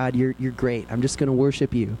 God, you're great. I'm just going to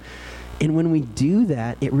worship you. And when we do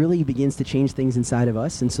that, it really begins to change things inside of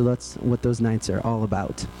us. And so that's what those nights are all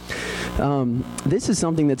about. This is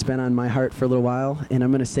something that's been on my heart for a little while, and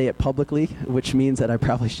I'm going to say it publicly, which means that I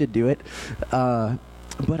probably should do it.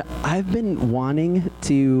 But I've been wanting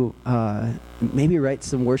to maybe write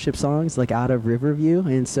some worship songs like out of Riverview.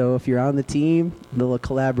 And so if you're on the team, a little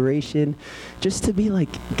collaboration, just to be like,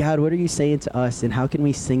 God, what are you saying to us, and how can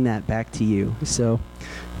we sing that back to you? So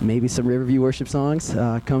maybe some Riverview worship songs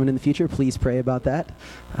coming in the future. Please pray about that,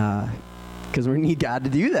 because we need God to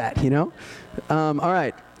do that, All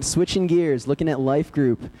right, switching gears, looking at Life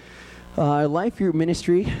Group. Life Group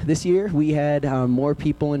ministry this year, we had more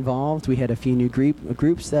people involved. We had a few new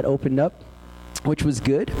groups that opened up, which was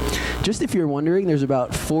good. Just if you're wondering, there's about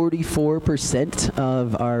 44%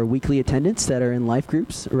 of our weekly attendants that are in life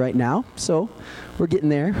groups right now. So we're getting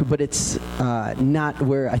there, but it's not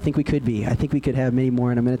where I think we could be. I think we could have many more,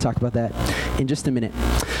 and I'm going to talk about that in just a minute.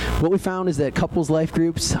 What we found is that couples life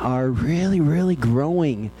groups are really, really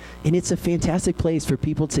growing, and it's a fantastic place for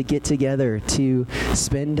people to get together, to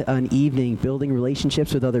spend an evening building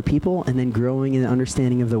relationships with other people, and then growing in the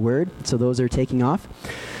understanding of the Word. So those are taking off.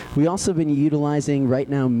 We also have been utilizing Right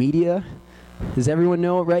Now Media. Does everyone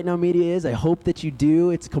know what Right Now Media is? I hope that you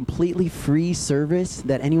do. It's a completely free service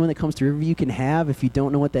that anyone that comes to Riverview can have. If you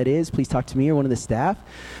don't know what that is, please talk to me or one of the staff.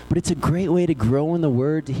 But it's a great way to grow in the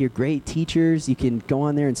Word, to hear great teachers. You can go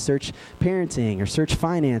on there and search parenting or search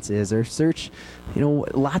finances or search,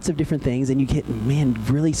 lots of different things, and you get,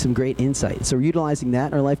 really some great insight. So we're utilizing that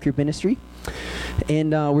in our life group ministry.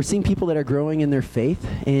 And we're seeing people that are growing in their faith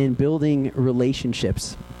and building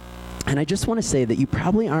relationships. And I just want to say that you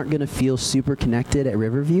probably aren't going to feel super connected at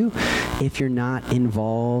Riverview if you're not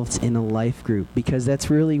involved in a life group, because that's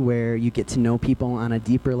really where you get to know people on a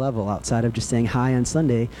deeper level outside of just saying hi on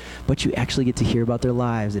Sunday, but you actually get to hear about their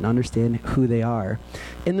lives and understand who they are.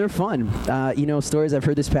 And they're fun. Stories I've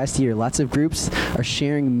heard this past year, lots of groups are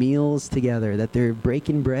sharing meals together, that they're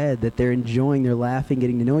breaking bread, that they're enjoying, they're laughing,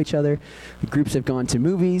 getting to know each other. The groups have gone to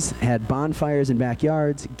movies, had bonfires in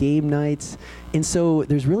backyards, game nights. And so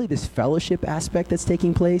there's really this fellowship aspect that's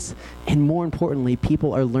taking place. And more importantly,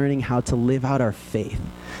 people are learning how to live out our faith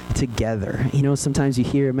together. Sometimes you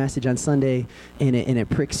hear a message on Sunday and it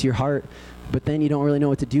pricks your heart, but then you don't really know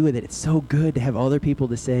what to do with it. It's so good to have other people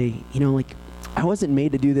to say, I wasn't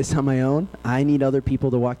made to do this on my own. I need other people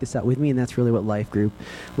to walk this out with me, and that's really what Life Group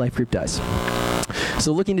does.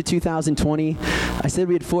 So looking to 2020, I said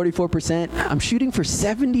we had 44%. I'm shooting for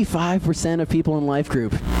 75% of people in Life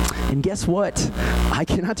Group. And guess what? I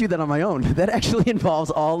cannot do that on my own. That actually involves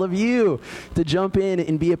all of you to jump in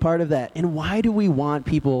and be a part of that. And why do we want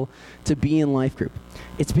people to be in Life Group?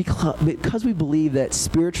 It's because we believe that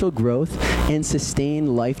spiritual growth and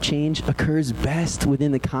sustained life change occurs best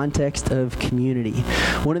within the context of community.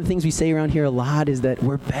 One of the things we say around here a lot is that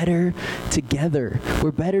we're better together.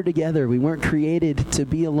 We're better together. We weren't created to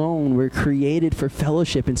be alone. We're created for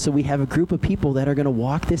fellowship. And so we have a group of people that are going to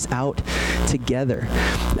walk this out together.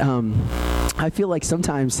 I feel like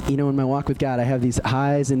sometimes, in my walk with God, I have these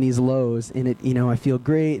highs and these lows, and I feel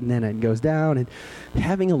great, and then it goes down. And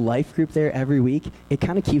having a life group there every week, it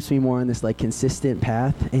kind of keeps me more on this consistent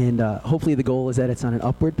path. And hopefully the goal is that it's on an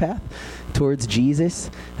upward path towards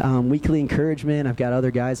Jesus. Weekly encouragement. I've got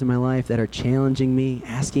other guys in my life that are challenging me,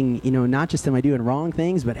 asking, not just am I doing wrong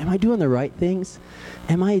things, but am I doing the right things?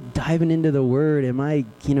 Am I diving into the Word? Am I,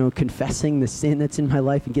 confessing the sin that's in my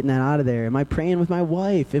life and getting that out of there? Am I praying with my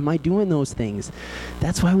wife? Am I doing those things?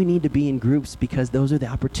 That's why we need to be in groups, because those are the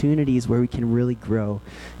opportunities where we can really grow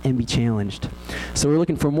and be challenged. So we're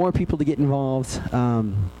looking for more people to get involved.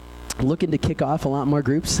 Looking to kick off a lot more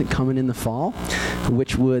groups coming in the fall,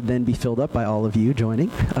 which would then be filled up by all of you joining,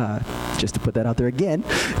 just to put that out there again.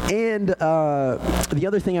 And the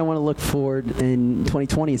other thing I want to look forward in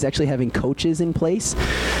 2020 is actually having coaches in place,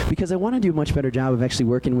 because I want to do a much better job of actually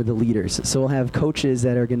working with the leaders. So we'll have coaches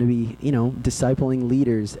that are going to be, discipling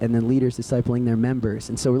leaders, and then leaders discipling their members.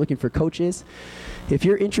 And so we're looking for coaches. If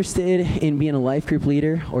you're interested in being a life group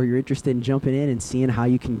leader, or you're interested in jumping in and seeing how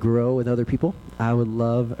you can grow with other people, I would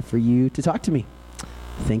love for you to talk to me.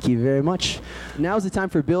 Thank you very much. Now is the time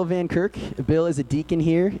for Bill Van Kirk. Bill is a deacon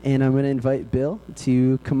here, and I'm going to invite Bill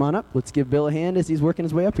to come on up. Let's give Bill a hand as he's working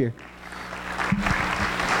his way up here.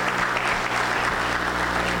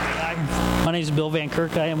 My name is Bill Van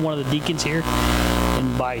Kirk. I am one of the deacons here,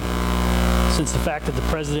 and since the fact that the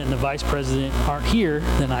president and the vice president aren't here,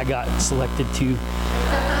 then I got selected to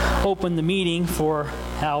open the meeting for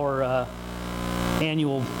our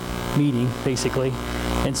annual meeting, basically.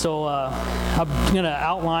 And so I'm going to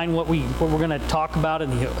outline what we're going to talk about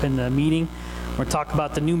in the meeting. We're going to talk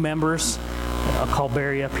about the new members. I'll call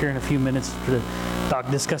Barry up here in a few minutes to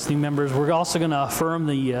discuss new members. We're also going to affirm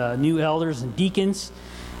the new elders and deacons.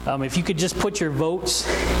 If you could just put your votes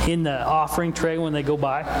in the offering tray when they go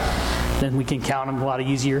by, then we can count them a lot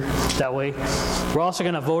easier that way. We're also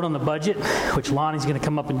going to vote on the budget, which Lonnie's going to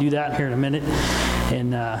come up and do that here in a minute.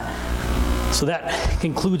 And so that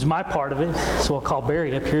concludes my part of it. So I'll call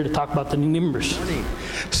Barry up here to talk about the new members.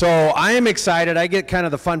 So I am excited. I get kind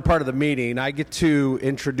of the fun part of the meeting. I get to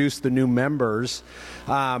introduce the new members.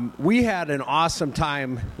 We had an awesome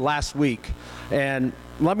time last week. And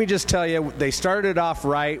let me just tell you, they started off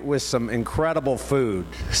right with some incredible food.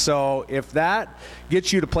 So if that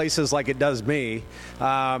gets you to places like it does me,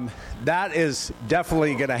 that is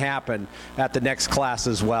definitely going to happen at the next class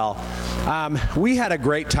as well. We had a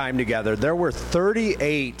great time together. There's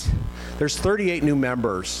 38 new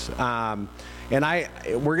members. And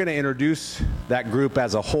we're going to introduce that group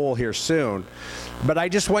as a whole here soon. But I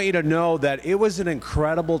just want you to know that it was an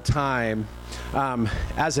incredible time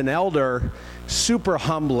as an elder. Super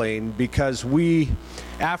humbling, because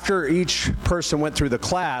after each person went through the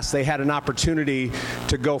class, they had an opportunity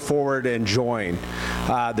to go forward and join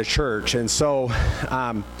the church. And so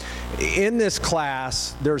in this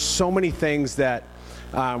class, there's so many things that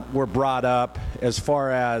were brought up as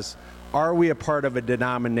far as, are we a part of a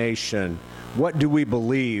denomination? What do we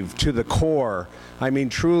believe to the core? I mean,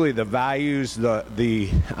 truly the values,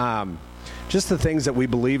 just the things that we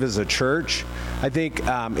believe as a church. I think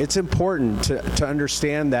it's important to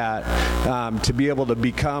understand that to be able to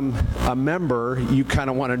become a member, you kind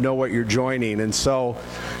of want to know what you're joining. And so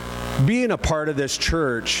being a part of this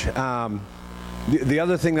church, the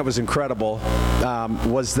other thing that was incredible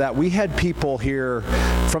was that we had people here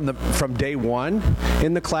from day one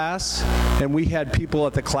in the class, and we had people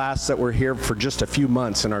at the class that were here for just a few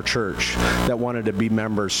months in our church that wanted to be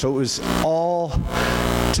members. So it was all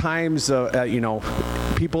times,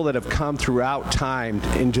 people that have come throughout time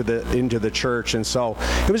into the church, and so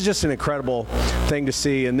it was just an incredible thing to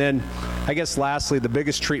see. And then, I guess lastly, the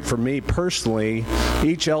biggest treat for me personally,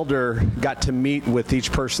 each elder got to meet with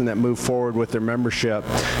each person that moved forward with their membership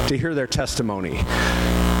to hear their testimony.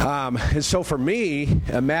 And so for me,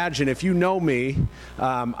 imagine if you know me,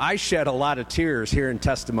 I shed a lot of tears hearing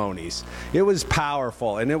testimonies. It was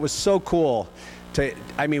powerful, and it was so cool.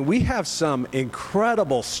 We have some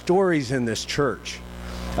incredible stories in this church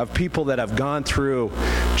of people that have gone through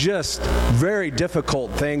just very difficult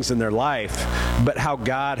things in their life, but how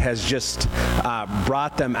God has just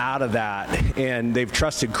brought them out of that, and they've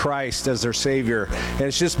trusted Christ as their Savior. And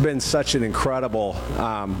it's just been such an incredible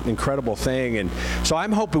thing. And so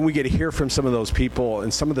I'm hoping we get to hear from some of those people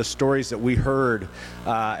and some of the stories that we heard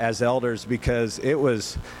as elders, because it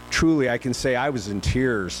was truly, I can say I was in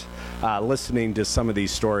tears listening to some of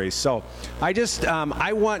these stories. So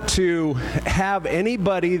I want to have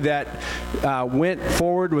anybody that went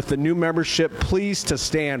forward with the new membership, please to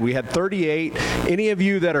stand. We had 38. Any of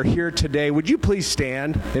you that are here today, would you please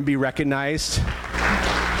stand and be recognized?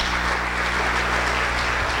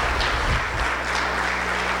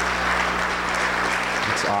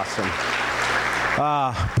 Awesome.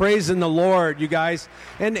 Praising the Lord, you guys.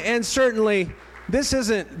 And certainly, this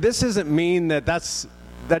isn't mean that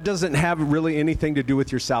doesn't have really anything to do with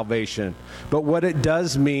your salvation. But what it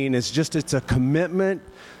does mean is just it's a commitment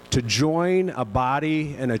to join a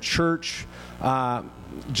body and a church,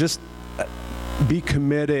 just be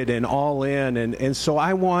committed and all in. And so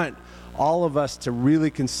I want all of us to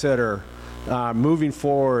really consider moving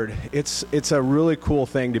forward. It's a really cool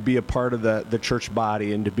thing to be a part of the church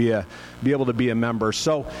body and to be able to be a member.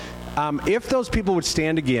 So if those people would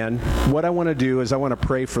stand again, what I want to do is I want to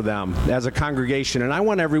pray for them as a congregation. And I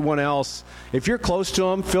want everyone else, if you're close to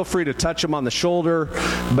them, feel free to touch them on the shoulder.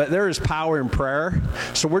 But there is power in prayer.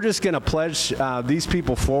 So we're just going to pledge these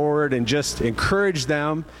people forward and just encourage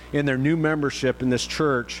them in their new membership in this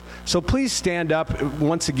church. So please stand up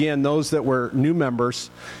once again, those that were new members.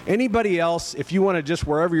 Anybody else, if you want to just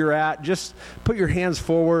wherever you're at, just put your hands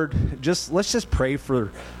forward. Let's just pray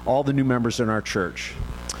for all the new members in our church.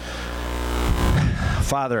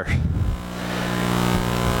 Father,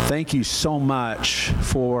 thank you so much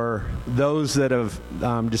for those that have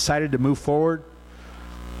decided to move forward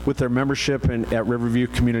with their membership at Riverview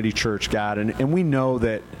Community Church, God. And we know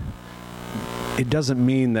that it doesn't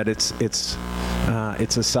mean that it's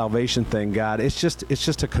a salvation thing, God. It's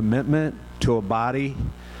just a commitment to a body,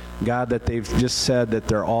 God, that they've just said that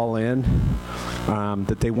they're all in,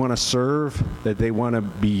 that they want to serve, that they want to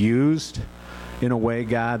be used in a way,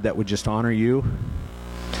 God, that would just honor you.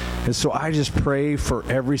 And so I just pray for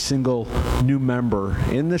every single new member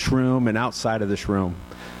in this room and outside of this room.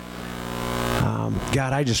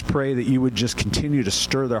 God, I just pray that you would just continue to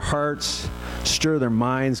stir their hearts, stir their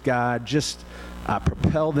minds, God. Just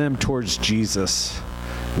propel them towards Jesus,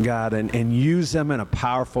 God, and use them in a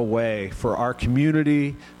powerful way for our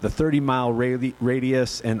community, the 30-mile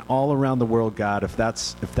radius, and all around the world, God. If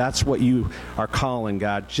that's what you are calling,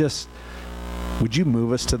 God, just would you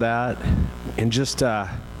move us to that? And just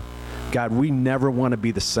God, we never want to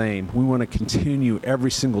be the same. We want to continue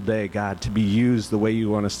every single day, God, to be used the way you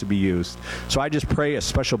want us to be used. So I just pray a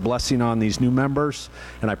special blessing on these new members,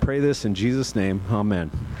 and I pray this in Jesus' name.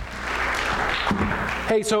 Amen.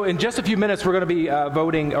 Hey, so in just a few minutes, we're going to be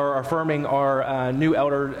voting or affirming our new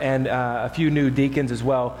elder and a few new deacons as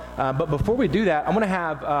well. But before we do that, I'm going to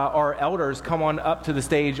have our elders come on up to the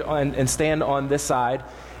stage and stand on this side.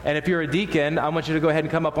 And if you're a deacon, I want you to go ahead and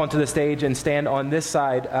come up onto the stage and stand on this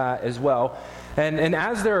side as well. And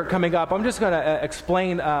as they're coming up, I'm just going to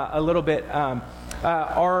explain a little bit.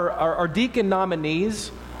 Our deacon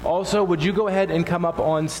nominees, also, would you go ahead and come up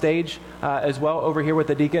on stage as well over here with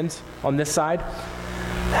the deacons on this side?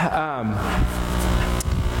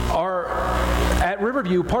 At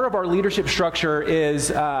Riverview, part of our leadership structure is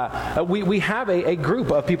we have a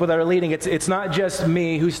group of people that are leading. It's not just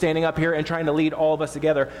me who's standing up here and trying to lead all of us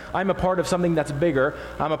together. I'm a part of something that's bigger.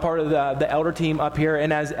 I'm a part of the elder team up here.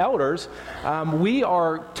 And as elders, we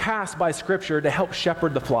are tasked by Scripture to help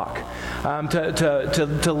shepherd the flock,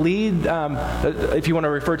 to lead. If you want to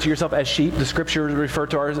refer to yourself as sheep, the Scriptures refer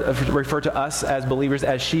to us as believers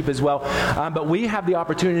as sheep as well. But we have the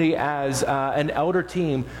opportunity as an elder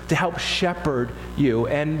team to help shepherd you.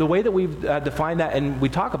 And the way that we've defined that, and we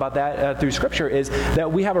talk about that through Scripture, is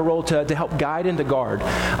that we have a role to help guide and to guard.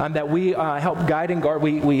 That we help guide and guard.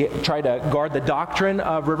 We try to guard the doctrine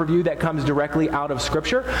of Riverview that comes directly out of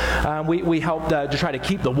Scripture. We help to try to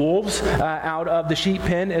keep the wolves out of the sheep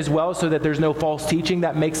pen as well, so that there's no false teaching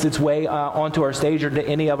that makes its way onto our stage or to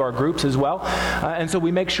any of our groups as well. And so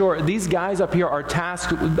we make sure these guys up here are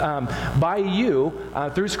tasked by you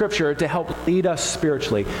through Scripture to help lead us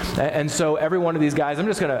spiritually. And so every one of these guys, I'm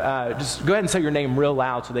just going to just go ahead and say your name real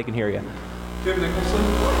loud so they can hear you. Jim Nicholson,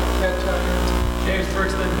 Ted Tucker, James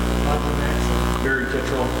Brixton, Michael Maxson, Barry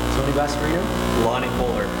Kittrell, Tony Bascarino, Lonnie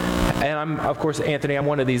Fuller. And I'm, of course, Anthony. I'm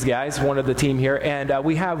one of these guys, one of the team here. And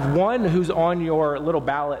we have one who's on your little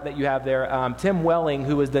ballot that you have there, Tim Welling,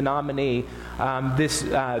 who is the nominee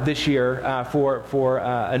this year for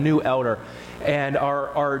a new elder. And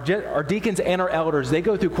our deacons and our elders, they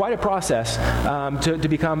go through quite a process to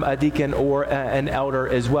become a deacon or an elder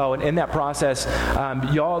as well. And in that process,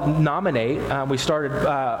 y'all nominate. We started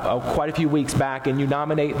quite a few weeks back, and you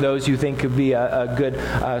nominate those you think could be a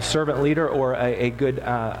good servant leader or a good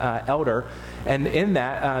elder. And in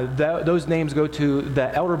that, those names go to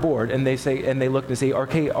the elder board, and they look and say,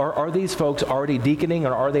 okay, are these folks already deaconing,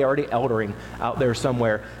 or are they already eldering out there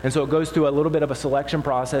somewhere? And so it goes through a little bit of a selection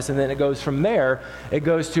process, and then it goes from there. It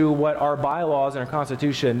goes to what our bylaws and our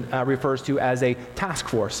Constitution refers to as a task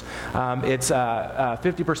force. It's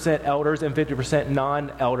 50% elders and 50%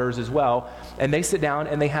 non-elders as well, and they sit down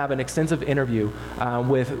and they have an extensive interview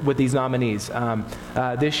with these nominees.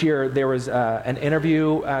 This year there was an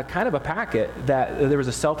interview, kind of a packet. That there was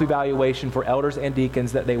a self-evaluation for elders and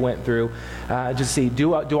deacons that they went through to see,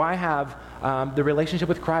 do I have the relationship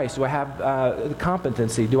with Christ? Do I have the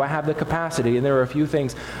competency? Do I have the capacity? And there are a few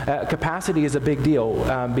things. Capacity is a big deal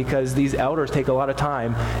because these elders take a lot of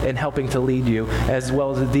time in helping to lead you, as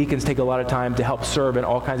well as the deacons take a lot of time to help serve in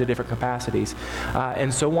all kinds of different capacities.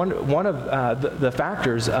 And so one of the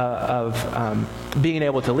factors of being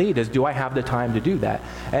able to lead is, do I have the time to do that?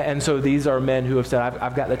 And so these are men who have said,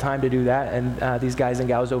 I've got the time to do that. And these guys and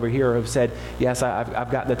gals over here have said, yes, I've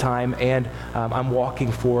got the time, and I'm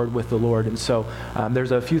walking forward with the Lord. And so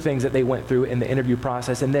there's a few things that they went through in the interview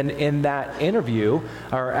process. And then in that interview,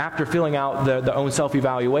 or after filling out the own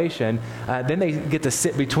self-evaluation, then they get to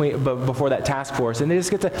sit before that task force, and they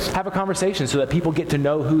just get to have a conversation so that people get to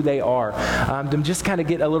know who they are. To just kind of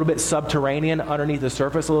get a little bit subterranean underneath the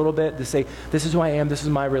surface a little bit, to say, this is who I am, this is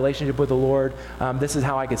my relationship with the Lord, this is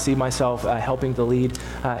how I could see myself helping to lead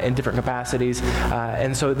in different capacities.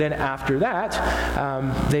 And so then after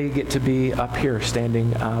that, they get to be up here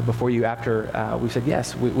standing before you after we said,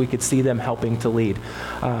 yes, we could see them helping to lead.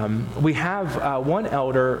 We have one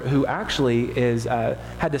elder who actually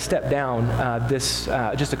had to step down just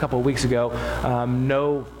a couple of weeks ago.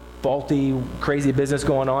 No faulty, crazy business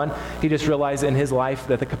going on. He just realized in his life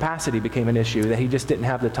that the capacity became an issue, that he just didn't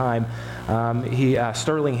have the time.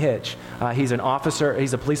 Sterling Hitch, he's an officer,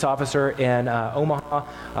 he's a police officer in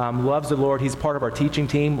Omaha, loves the Lord. He's part of our teaching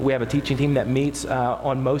team. We have a teaching team that meets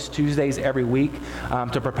on most Tuesdays every week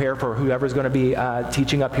to prepare for whoever's going to be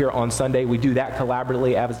teaching up here on Sunday. We do that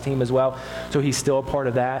collaboratively as a team as well. So he's still a part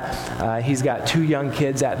of that. He's got 2 young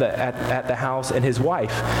kids at the house, and his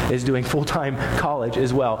wife is doing full-time college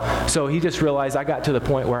as well. So he just realized, I got to the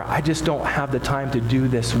point where I just don't have the time to do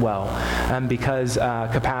this well. Because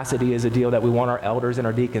capacity is a deal that we want our elders and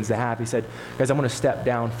our deacons to have. He said, guys, I'm going to step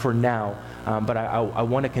down for now. But I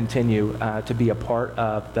want to continue to be a part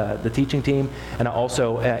of the teaching team. And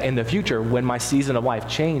also in the future, when my season of life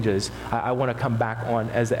changes, I want to come back on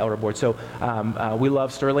as the elder board. So we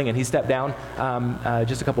love Sterling, and he stepped down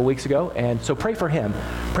just a couple weeks ago. And so pray for him.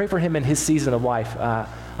 Pray for him in his season of life.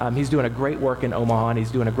 He's doing a great work in Omaha, and he's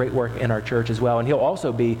doing a great work in our church as well. And he'll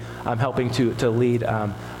also be helping to lead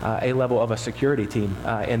a level of a security team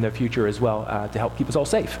in the future as well to help keep us all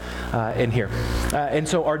safe in here. And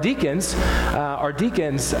so our deacons,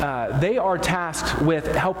 they are tasked with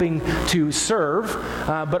helping to serve,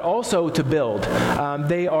 but also to build.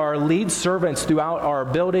 They are lead servants throughout our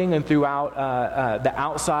building and throughout the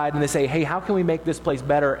outside, and they say, hey, how can we make this place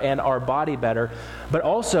better and our body better? But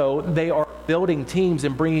also, they are building teams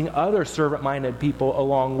and bringing other servant-minded people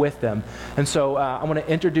along with them. And so I want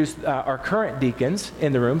to introduce our current deacons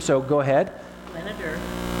in the room. So go ahead. Leonard,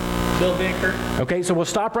 Bill Vanker. Okay, so we'll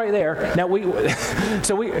stop right there. Now we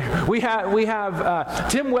have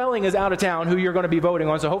Tim Welling is out of town, who you're going to be voting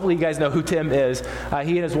on. So hopefully you guys know who Tim is.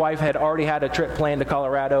 He and his wife had already had a trip planned to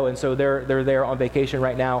Colorado, and so they're there on vacation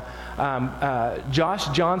right now. Josh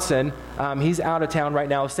Johnson, he's out of town right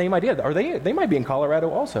now. Same idea. Are they might be in Colorado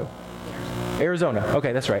also. Arizona.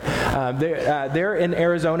 Okay, that's right. They're in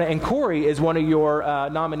Arizona, and Corey is one of your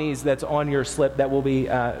nominees that's on your slip that we'll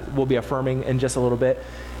be affirming in just a little bit.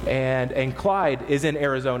 And Clyde is in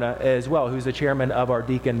Arizona as well, who's the chairman of our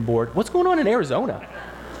deacon board. What's going on in Arizona?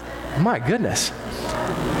 My goodness.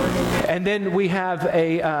 And then we have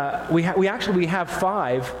we have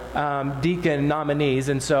 5 deacon nominees,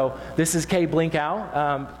 and so this is Kay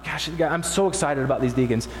Blinkow. Gosh, I'm so excited about these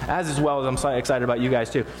deacons, as well as I'm so excited about you guys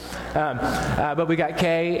too. But we got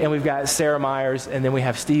Kay, and we've got Sarah Myers, and then we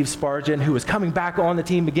have Steve Spargin, who is coming back on the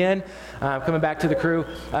team again, coming back to the crew.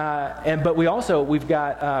 But we've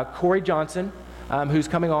got Corey Johnson, who's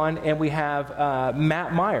coming on, and we have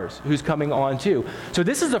Matt Myers, who's coming on too. So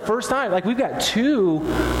this is the first time, we've got 2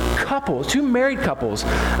 married couples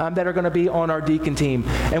that are going to be on our deacon team.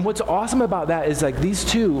 And what's awesome about that is these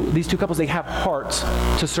two couples, they have hearts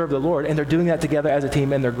to serve the Lord, and they're doing that together as a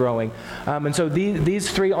team, and they're growing. And so these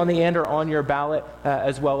 3 on the end are on your ballot,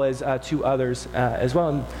 as well as 2 others as well.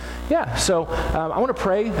 And Yeah, so I want to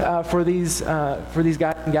pray for these guys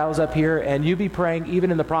and gals up here, and you be praying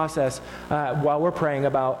even in the process while we're praying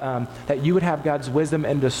about that you would have God's wisdom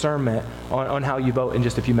and discernment on how you vote in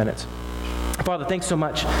just a few minutes. Father, thanks so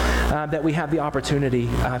much that we have the opportunity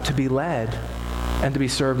to be led and to be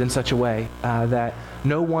served in such a way that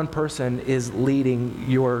no one person is leading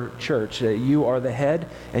your church. You are the head,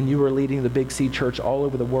 and you are leading the Big C Church all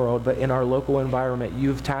over the world. But in our local environment,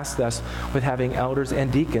 you've tasked us with having elders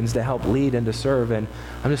and deacons to help lead and to serve. And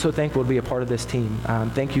I'm just so thankful to be a part of this team.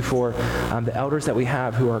 Thank you for the elders that we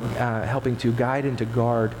have who are helping to guide and to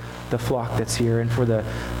guard the flock that's here, and for the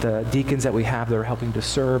deacons that we have that are helping to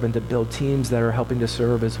serve and to build teams that are helping to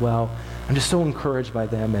serve as well. I'm just so encouraged by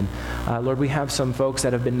them. And Lord, we have some folks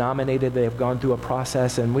that have been nominated. They have gone through a process,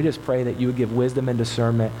 and we just pray that you would give wisdom and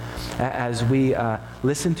discernment as we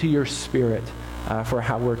listen to your Spirit for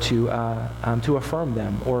how we're to affirm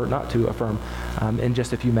them or not to affirm in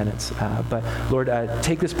just a few minutes. But Lord,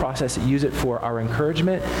 take this process, use it for our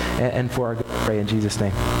encouragement and for our good. Pray in Jesus'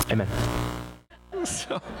 name. Amen.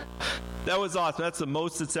 So, that was awesome. That's the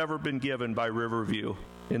most that's ever been given by Riverview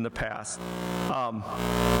in the past.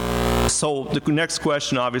 So the next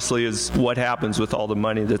question, obviously, is what happens with all the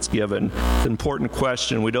money that's given? It's an important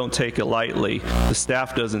question. We don't take it lightly. The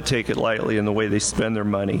staff doesn't take it lightly in the way they spend their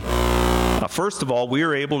money. First of all, we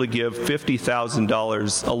were able to give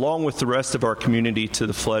 $50,000 along with the rest of our community to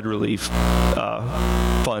the flood relief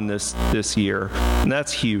fund this year. And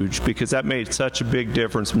that's huge because that made such a big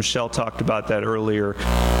difference. Michelle talked about that earlier,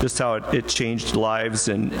 just how it changed lives.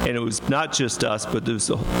 And it was not just us, but there was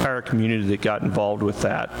the entire community that got involved with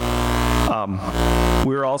that.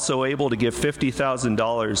 We were also able to give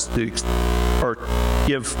 $50,000 or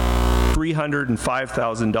give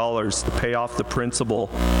 $305,000 to pay off the principal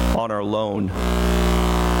on our loan.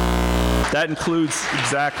 That includes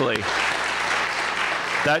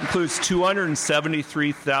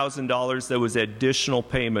 $273,000 that was additional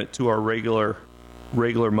payment to our regular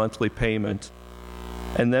monthly payment.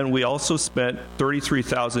 And then we also spent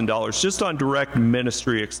 $33,000 just on direct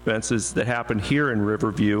ministry expenses that happened here in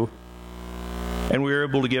Riverview. And we were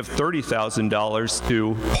able to give $30,000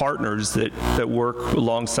 to partners that work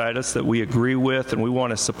alongside us that we agree with and we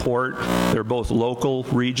want to support. They're both local,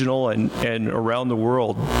 regional, and around the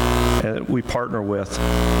world that we partner with.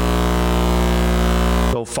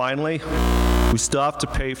 So finally, we still have to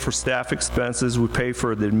pay for staff expenses. We pay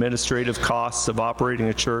for the administrative costs of operating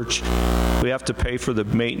a church. We have to pay for the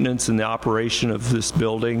maintenance and the operation of this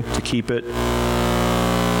building to keep it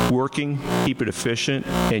working, keep it efficient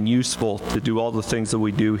and useful to do all the things that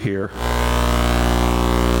we do here.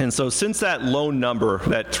 And so since that loan number,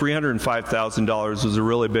 that $305,000 was a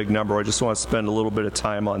really big number, I just want to spend a little bit of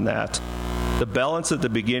time on that. The balance at the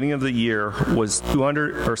beginning of the year was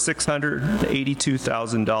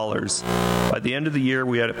 $682,000. By the end of the year,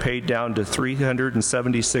 we had it paid down to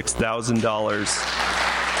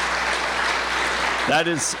 $376,000. That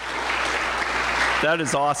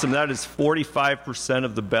is awesome. That is 45%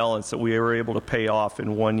 of the balance that we were able to pay off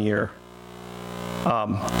in 1 year.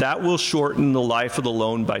 That will shorten the life of the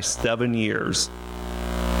loan by 7 years.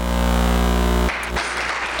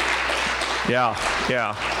 Yeah.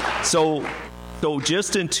 So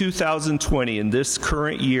just in 2020, in this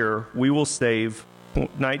current year, we will save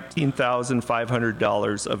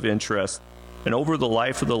 $19,500 of interest. And over the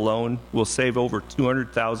life of the loan, we'll save over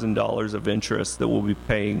 $200,000 of interest that we'll be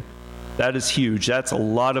paying. That is huge. That's a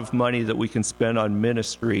lot of money that we can spend on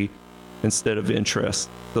ministry instead of interest.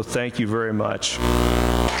 So thank you very much.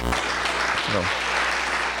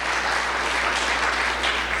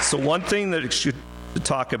 So one thing that it should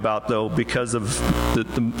talk about, though, because of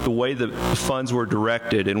the way that the funds were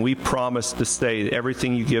directed, and we promised to say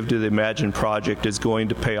everything you give to the Imagine Project is going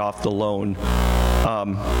to pay off the loan.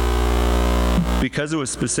 Because it was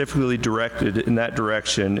specifically directed in that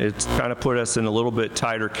direction, it's kind of put us in a little bit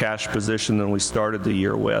tighter cash position than we started the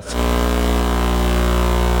year with.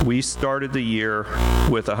 We started the year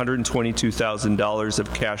with $122,000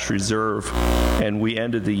 of cash reserve, and we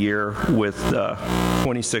ended the year with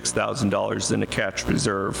 $26,000 in a cash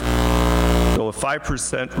reserve. So a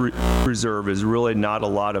 5% reserve is really not a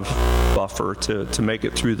lot of buffer to make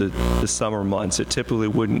it through the summer months. It typically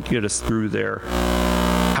wouldn't get us through there.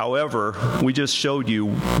 However, we just showed you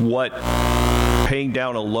what paying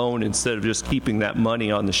down a loan instead of just keeping that money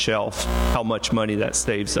on the shelf, how much money that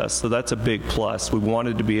saves us. So that's a big plus. We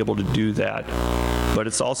wanted to be able to do that. but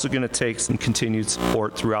it's also going to take some continued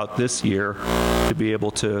support throughout this year to be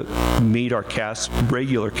able to meet our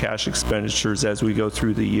regular cash expenditures as we go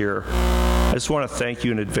through the year. I just want to thank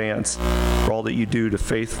you in advance for all that you do to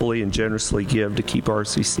faithfully and generously give to keep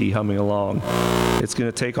RCC humming along. It's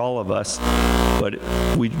going to take all of us, but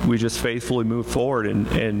we just faithfully move forward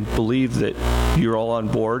and believe that you're all on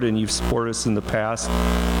board and you've supported us in the past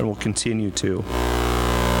and will continue to.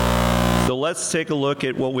 So let's take a look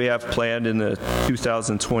at what we have planned in the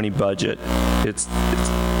 2020 budget. It's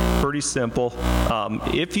pretty simple.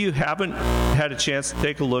 If you haven't had a chance to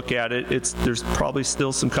take a look at it, there's probably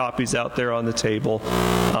still some copies out there on the table.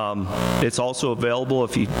 It's also available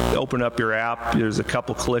if you open up your app. There's a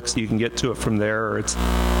couple clicks you can get to it from there, or it's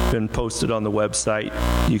been posted on the website.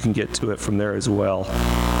 You can get to it from there as well.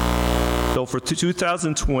 So for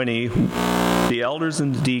 2020, the elders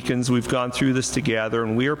and the deacons, we've gone through this together,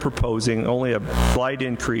 and we are proposing only a slight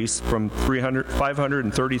increase from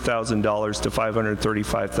 $530,000 to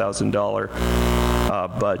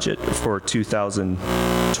 $535,000 budget for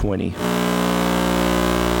 2020.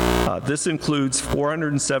 This includes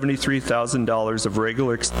 $473,000 of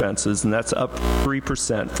regular expenses, and that's up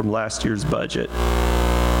 3% from last year's budget.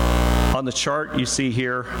 On the chart you see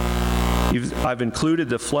here, I've included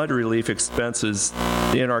the flood relief expenses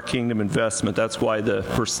in our Kingdom investment. That's why the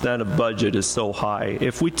percent of budget is so high.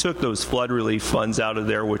 If we took those flood relief funds out of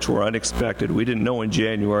there, which were unexpected, we didn't know in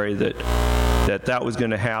January that was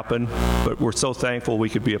going to happen, but we're so thankful we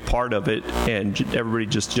could be a part of it, and everybody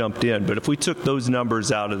just jumped in. But if we took those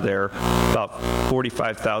numbers out of there, about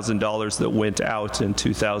 $45,000 that went out in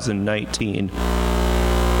 2019,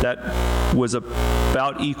 that was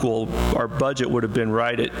about equal. Our budget would have been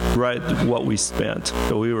right at what we spent.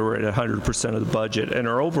 So we were at 100% of the budget. And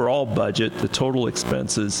our overall budget, the total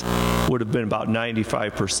expenses, would have been about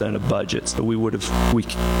 95% of budget. So we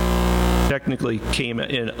technically came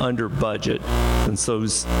in under budget, since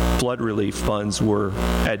those flood relief funds were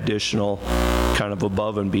additional, kind of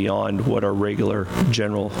above and beyond what our regular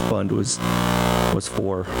general fund was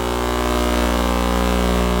for.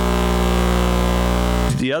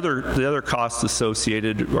 The other costs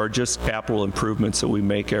associated are just capital improvements that we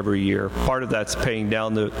make every year. Part of that's paying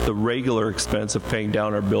down the regular expense of paying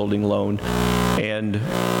down our building loan and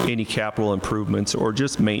any capital improvements or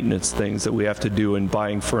just maintenance things that we have to do in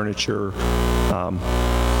buying furniture,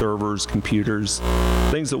 servers, computers,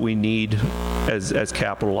 things that we need as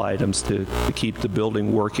capital items to keep the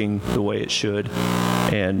building working the way it should,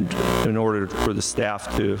 and in order for the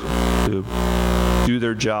staff to do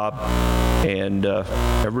their job, and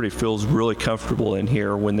everybody feels really comfortable in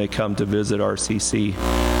here when they come to visit RCC.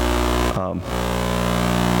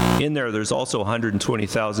 In there's also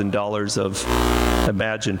 $120,000 of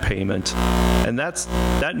Imagine payment, and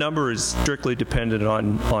that number is strictly dependent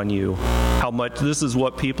on you. How much? This is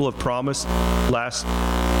what people have promised last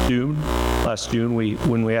June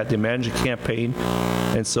when we had the Imagine campaign,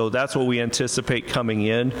 and so that's what we anticipate coming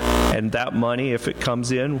in, and that money, if it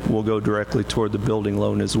comes in, will go directly toward the building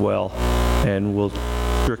loan as well, and will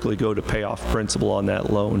strictly go to pay off principal on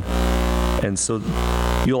that loan. And so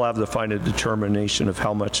you'll have the final determination of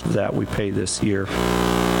how much of that we pay this year.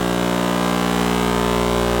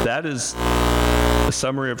 That is the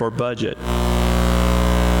summary of our budget.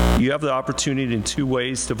 You have the opportunity in two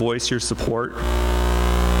ways to voice your support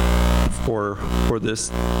for this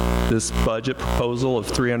budget proposal of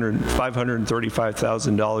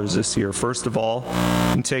 $535,000 this year. First of all,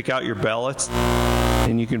 you can take out your ballots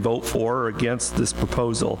and you can vote for or against this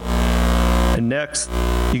proposal. And next,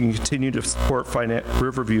 you can continue to support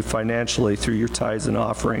Riverview financially through your tithes and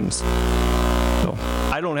offerings. So,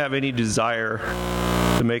 I don't have any desire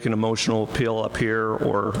to make an emotional appeal up here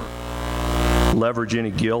or leverage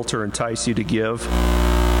any guilt or entice you to give,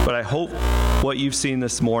 but I hope what you've seen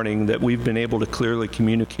this morning, that we've been able to clearly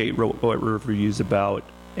communicate what Riverview is about.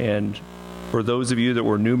 And for those of you that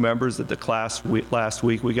were new members at the class last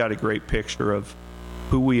week, we got a great picture of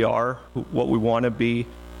who we are, what we want to be.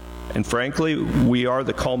 And frankly, we are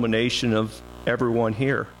the culmination of everyone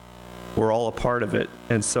here. We're all a part of it.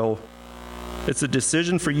 And so it's a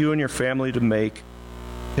decision for you and your family to make.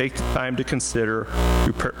 Take the time to consider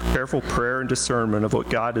through careful prayer and discernment of what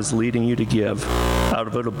God is leading you to give out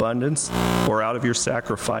of an abundance or out of your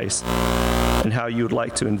sacrifice, and how you would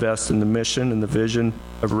like to invest in the mission and the vision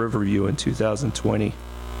of Riverview in 2020.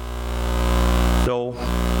 So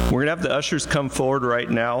we're going to have the ushers come forward right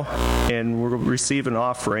now, and we're going to receive an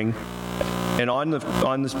offering. And on the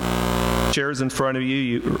chairs in front of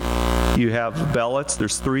you have ballots.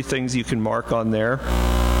 There's 3 things you can mark on there.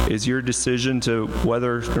 Is your decision to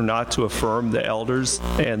whether or not to affirm the elders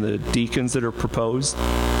and the deacons that are proposed.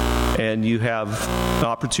 and you have an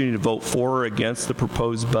opportunity to vote for or against the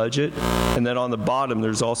proposed budget. And then on the bottom,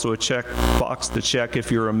 there's also a check box to check if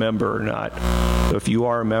you're a member or not. So if you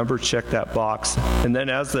are a member, check that box. And then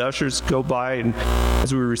as the ushers go by and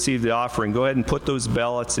as we receive the offering, go ahead and put those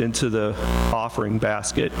ballots into the offering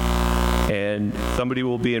basket. And somebody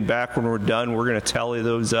will be in back when we're done. We're going to tally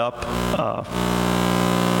those up.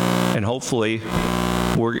 And hopefully,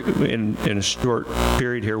 we're in a short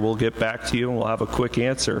period here, we'll get back to you and we'll have a quick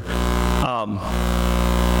answer.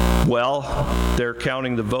 Well, they're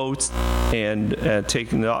counting the votes and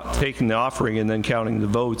taking the offering and then counting the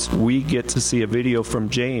votes. We get to see a video from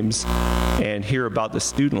James and hear about the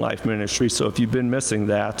Student Life Ministry. So if you've been missing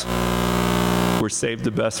that, we're saved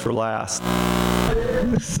the best for last.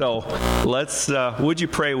 So let's, would you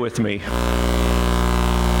pray with me?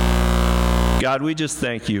 God, we just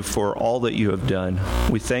thank you for all that you have done.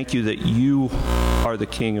 We thank you that you are the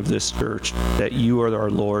King of this church, that you are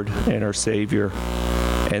our Lord and our Savior,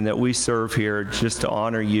 and that we serve here just to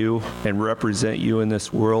honor you and represent you in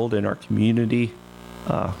this world, in our community,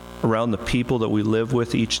 around the people that we live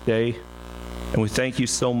with each day. And we thank you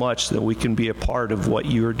so much that we can be a part of what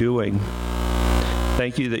you are doing.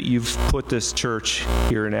 Thank you that you've put this church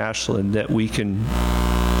here in Ashland that we can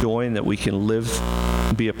join, that we can live,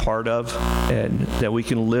 be a part of, and that we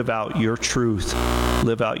can live out your truth,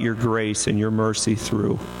 live out your grace and your mercy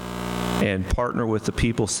through, and partner with the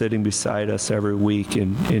people sitting beside us every week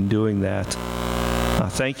in doing that.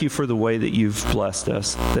 Thank you for the way that you've blessed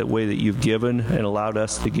us, that way that you've given and allowed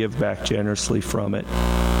us to give back generously from it.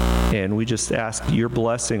 And we just ask your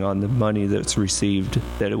blessing on the money that's received,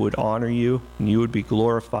 that it would honor you and you would be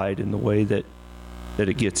glorified in the way that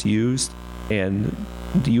it gets used, and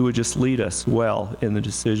you would just lead us well in the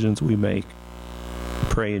decisions we make.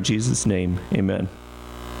 Pray in Jesus' name, amen.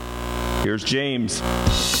 Here's James.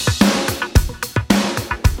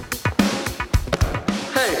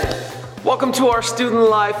 Hey, welcome to our student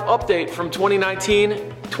life update from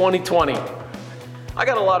 2019-2020. I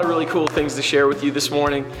got a lot of really cool things to share with you this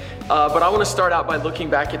morning, but I want to start out by looking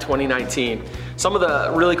back at 2019. Some of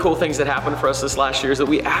the really cool things that happened for us this last year is that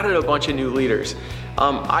we added a bunch of new leaders.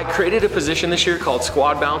 I created a position this year called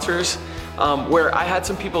Squad Bouncers, where I had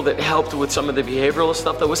some people that helped with some of the behavioral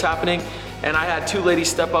stuff that was happening, and I had 2 ladies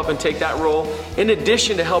step up and take that role. In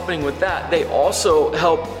addition to helping with that, they also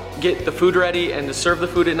helped get the food ready and to serve the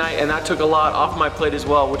food at night, and that took a lot off my plate as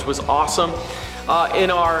well, which was awesome. In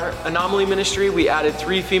our Anomaly ministry, we added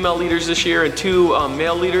 3 female leaders this year and 2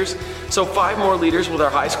 male leaders. So 5 more leaders with our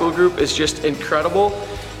high school group is just incredible.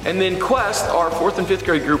 And then Quest, our 4th and 5th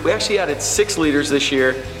grade group, we actually added 6 leaders this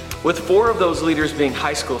year, with 4 of those leaders being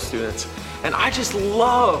high school students. And I just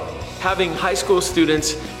love having high school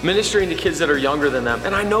students ministering to kids that are younger than them.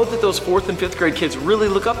 And I know that those 4th and 5th grade kids really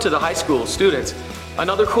look up to the high school students.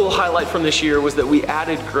 Another cool highlight from this year was that we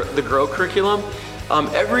added the GROW curriculum.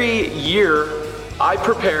 Every year, I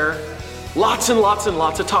prepare lots and lots and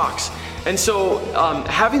lots of talks. And so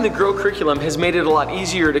having the GROW curriculum has made it a lot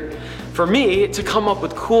easier for me to come up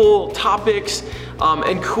with cool topics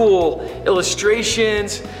and cool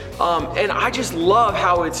illustrations. And I just love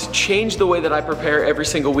how it's changed the way that I prepare every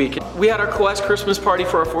single week. We had our Quest Christmas party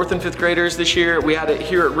for our 4th and 5th graders this year. We had it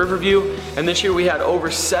here at Riverview, and this year we had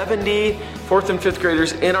over 70 4th and 5th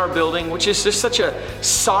graders in our building, which is just such a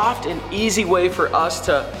soft and easy way for us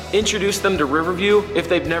to introduce them to Riverview if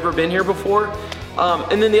they've never been here before.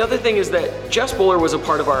 And then the other thing is that Jess Buller was a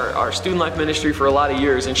part of our student life ministry for a lot of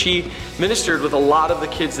years, and she ministered with a lot of the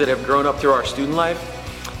kids that have grown up through our student life.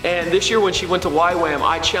 And this year when she went to YWAM,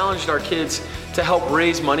 I challenged our kids to help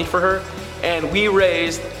raise money for her, and we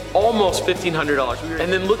raised almost $1,500.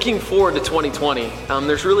 And then looking forward to 2020,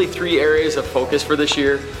 there's really 3 areas of focus for this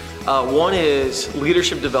year. One is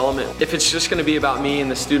leadership development. If it's just going to be about me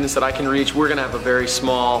and the students that I can reach, we're going to have a very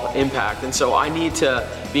small impact. And so I need to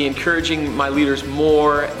be encouraging my leaders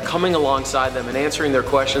more, coming alongside them and answering their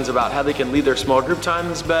questions about how they can lead their small group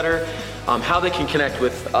times better, how they can connect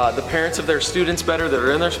with the parents of their students better that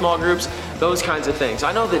are in their small groups, those kinds of things.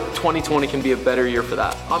 I know that 2020 can be a better year for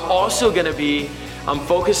that. I'm also going to be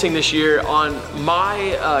focusing this year on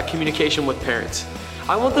my communication with parents.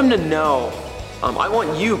 I want them to know, I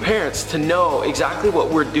want you parents to know exactly what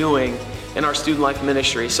we're doing in our student life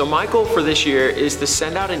ministry. So my goal for this year is to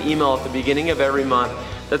send out an email at the beginning of every month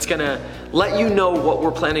that's gonna let you know what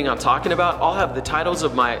we're planning on talking about. I'll have the titles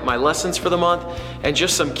of my lessons for the month and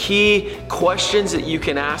just some key questions that you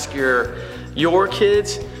can ask your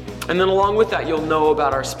kids. And then along with that, you'll know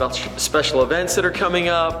about our special events that are coming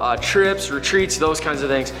up, trips, retreats, those kinds of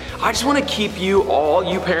things. I just wanna keep you, all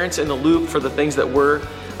you parents, in the loop for the things that we're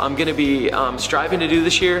I'm going to be striving to do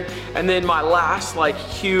this year. And then my last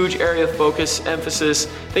huge area of focus, emphasis,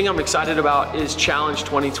 thing I'm excited about is Challenge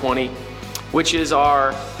 2020, which is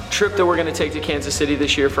our trip that we're going to take to Kansas City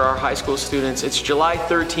this year for our high school students. It's July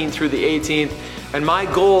 13th through the 18th, and my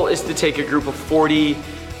goal is to take a group of 40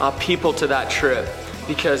 people to that trip,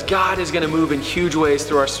 because God is going to move in huge ways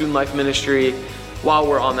through our student life ministry while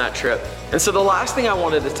we're on that trip. And so the last thing I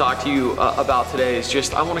wanted to talk to you about today is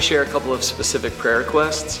just, I want to share a couple of specific prayer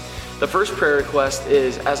requests. The first prayer request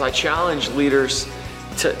is, as I challenge leaders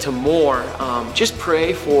to more, just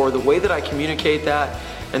pray for the way that I communicate that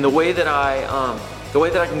and the way that I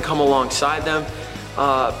can come alongside them.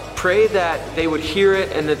 Pray that they would hear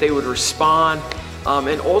it and that they would respond,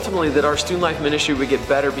 and ultimately that our student life ministry would get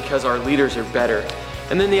better because our leaders are better.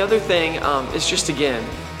 And then the other thing is just, again,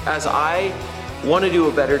 as I want to do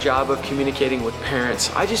a better job of communicating with parents,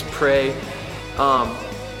 I just pray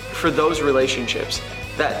for those relationships,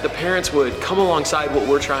 that the parents would come alongside what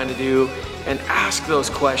we're trying to do and ask those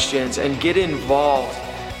questions and get involved,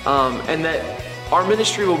 and that our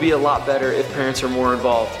ministry will be a lot better if parents are more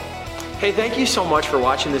involved. Hey, thank you so much for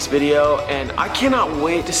watching this video, and I cannot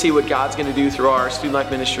wait to see what God's going to do through our student life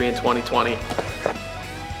ministry in 2020.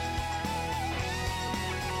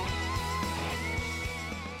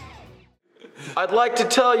 I'd like to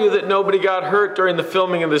tell you that nobody got hurt during the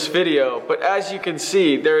filming of this video, but as you can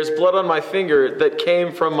see, there is blood on my finger that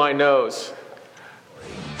came from my nose.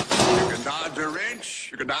 You can dodge a wrench,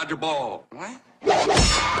 you can dodge a ball. What?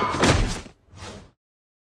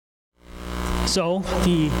 So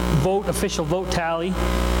the official vote tally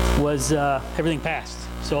was everything passed.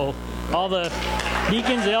 So all the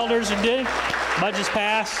deacons, the elders are good, budget's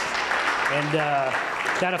passed, and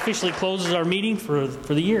that officially closes our meeting for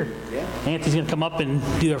the year. Yeah. Anthony's going to come up and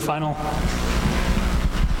do their final.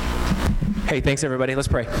 Hey, thanks everybody. Let's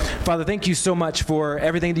pray. Father, thank you so much for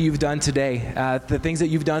everything that you've done today, the things that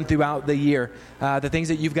you've done throughout the year, the things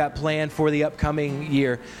that you've got planned for the upcoming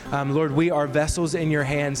year. Lord, we are vessels in your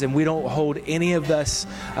hands, and we don't hold any of this,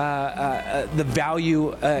 the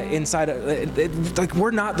value inside of, like,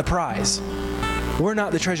 we're not the prize. We're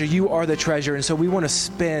not the treasure. You are the treasure. And so we want to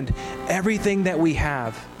spend everything that we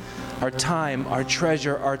have, our time, our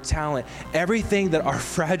treasure, our talent, everything that our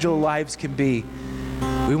fragile lives can be,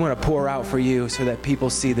 we want to pour out for you so that people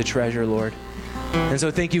see the treasure, Lord. And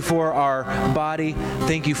so thank you for our body.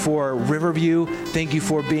 Thank you for Riverview. Thank you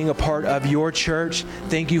for being a part of your church.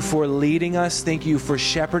 Thank you for leading us. Thank you for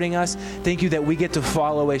shepherding us. Thank you that we get to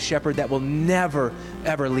follow a shepherd that will never,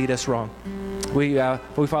 ever lead us wrong. We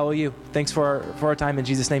follow you. Thanks for our time. In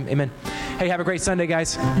Jesus' name, amen. Hey, have a great Sunday,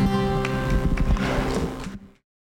 guys.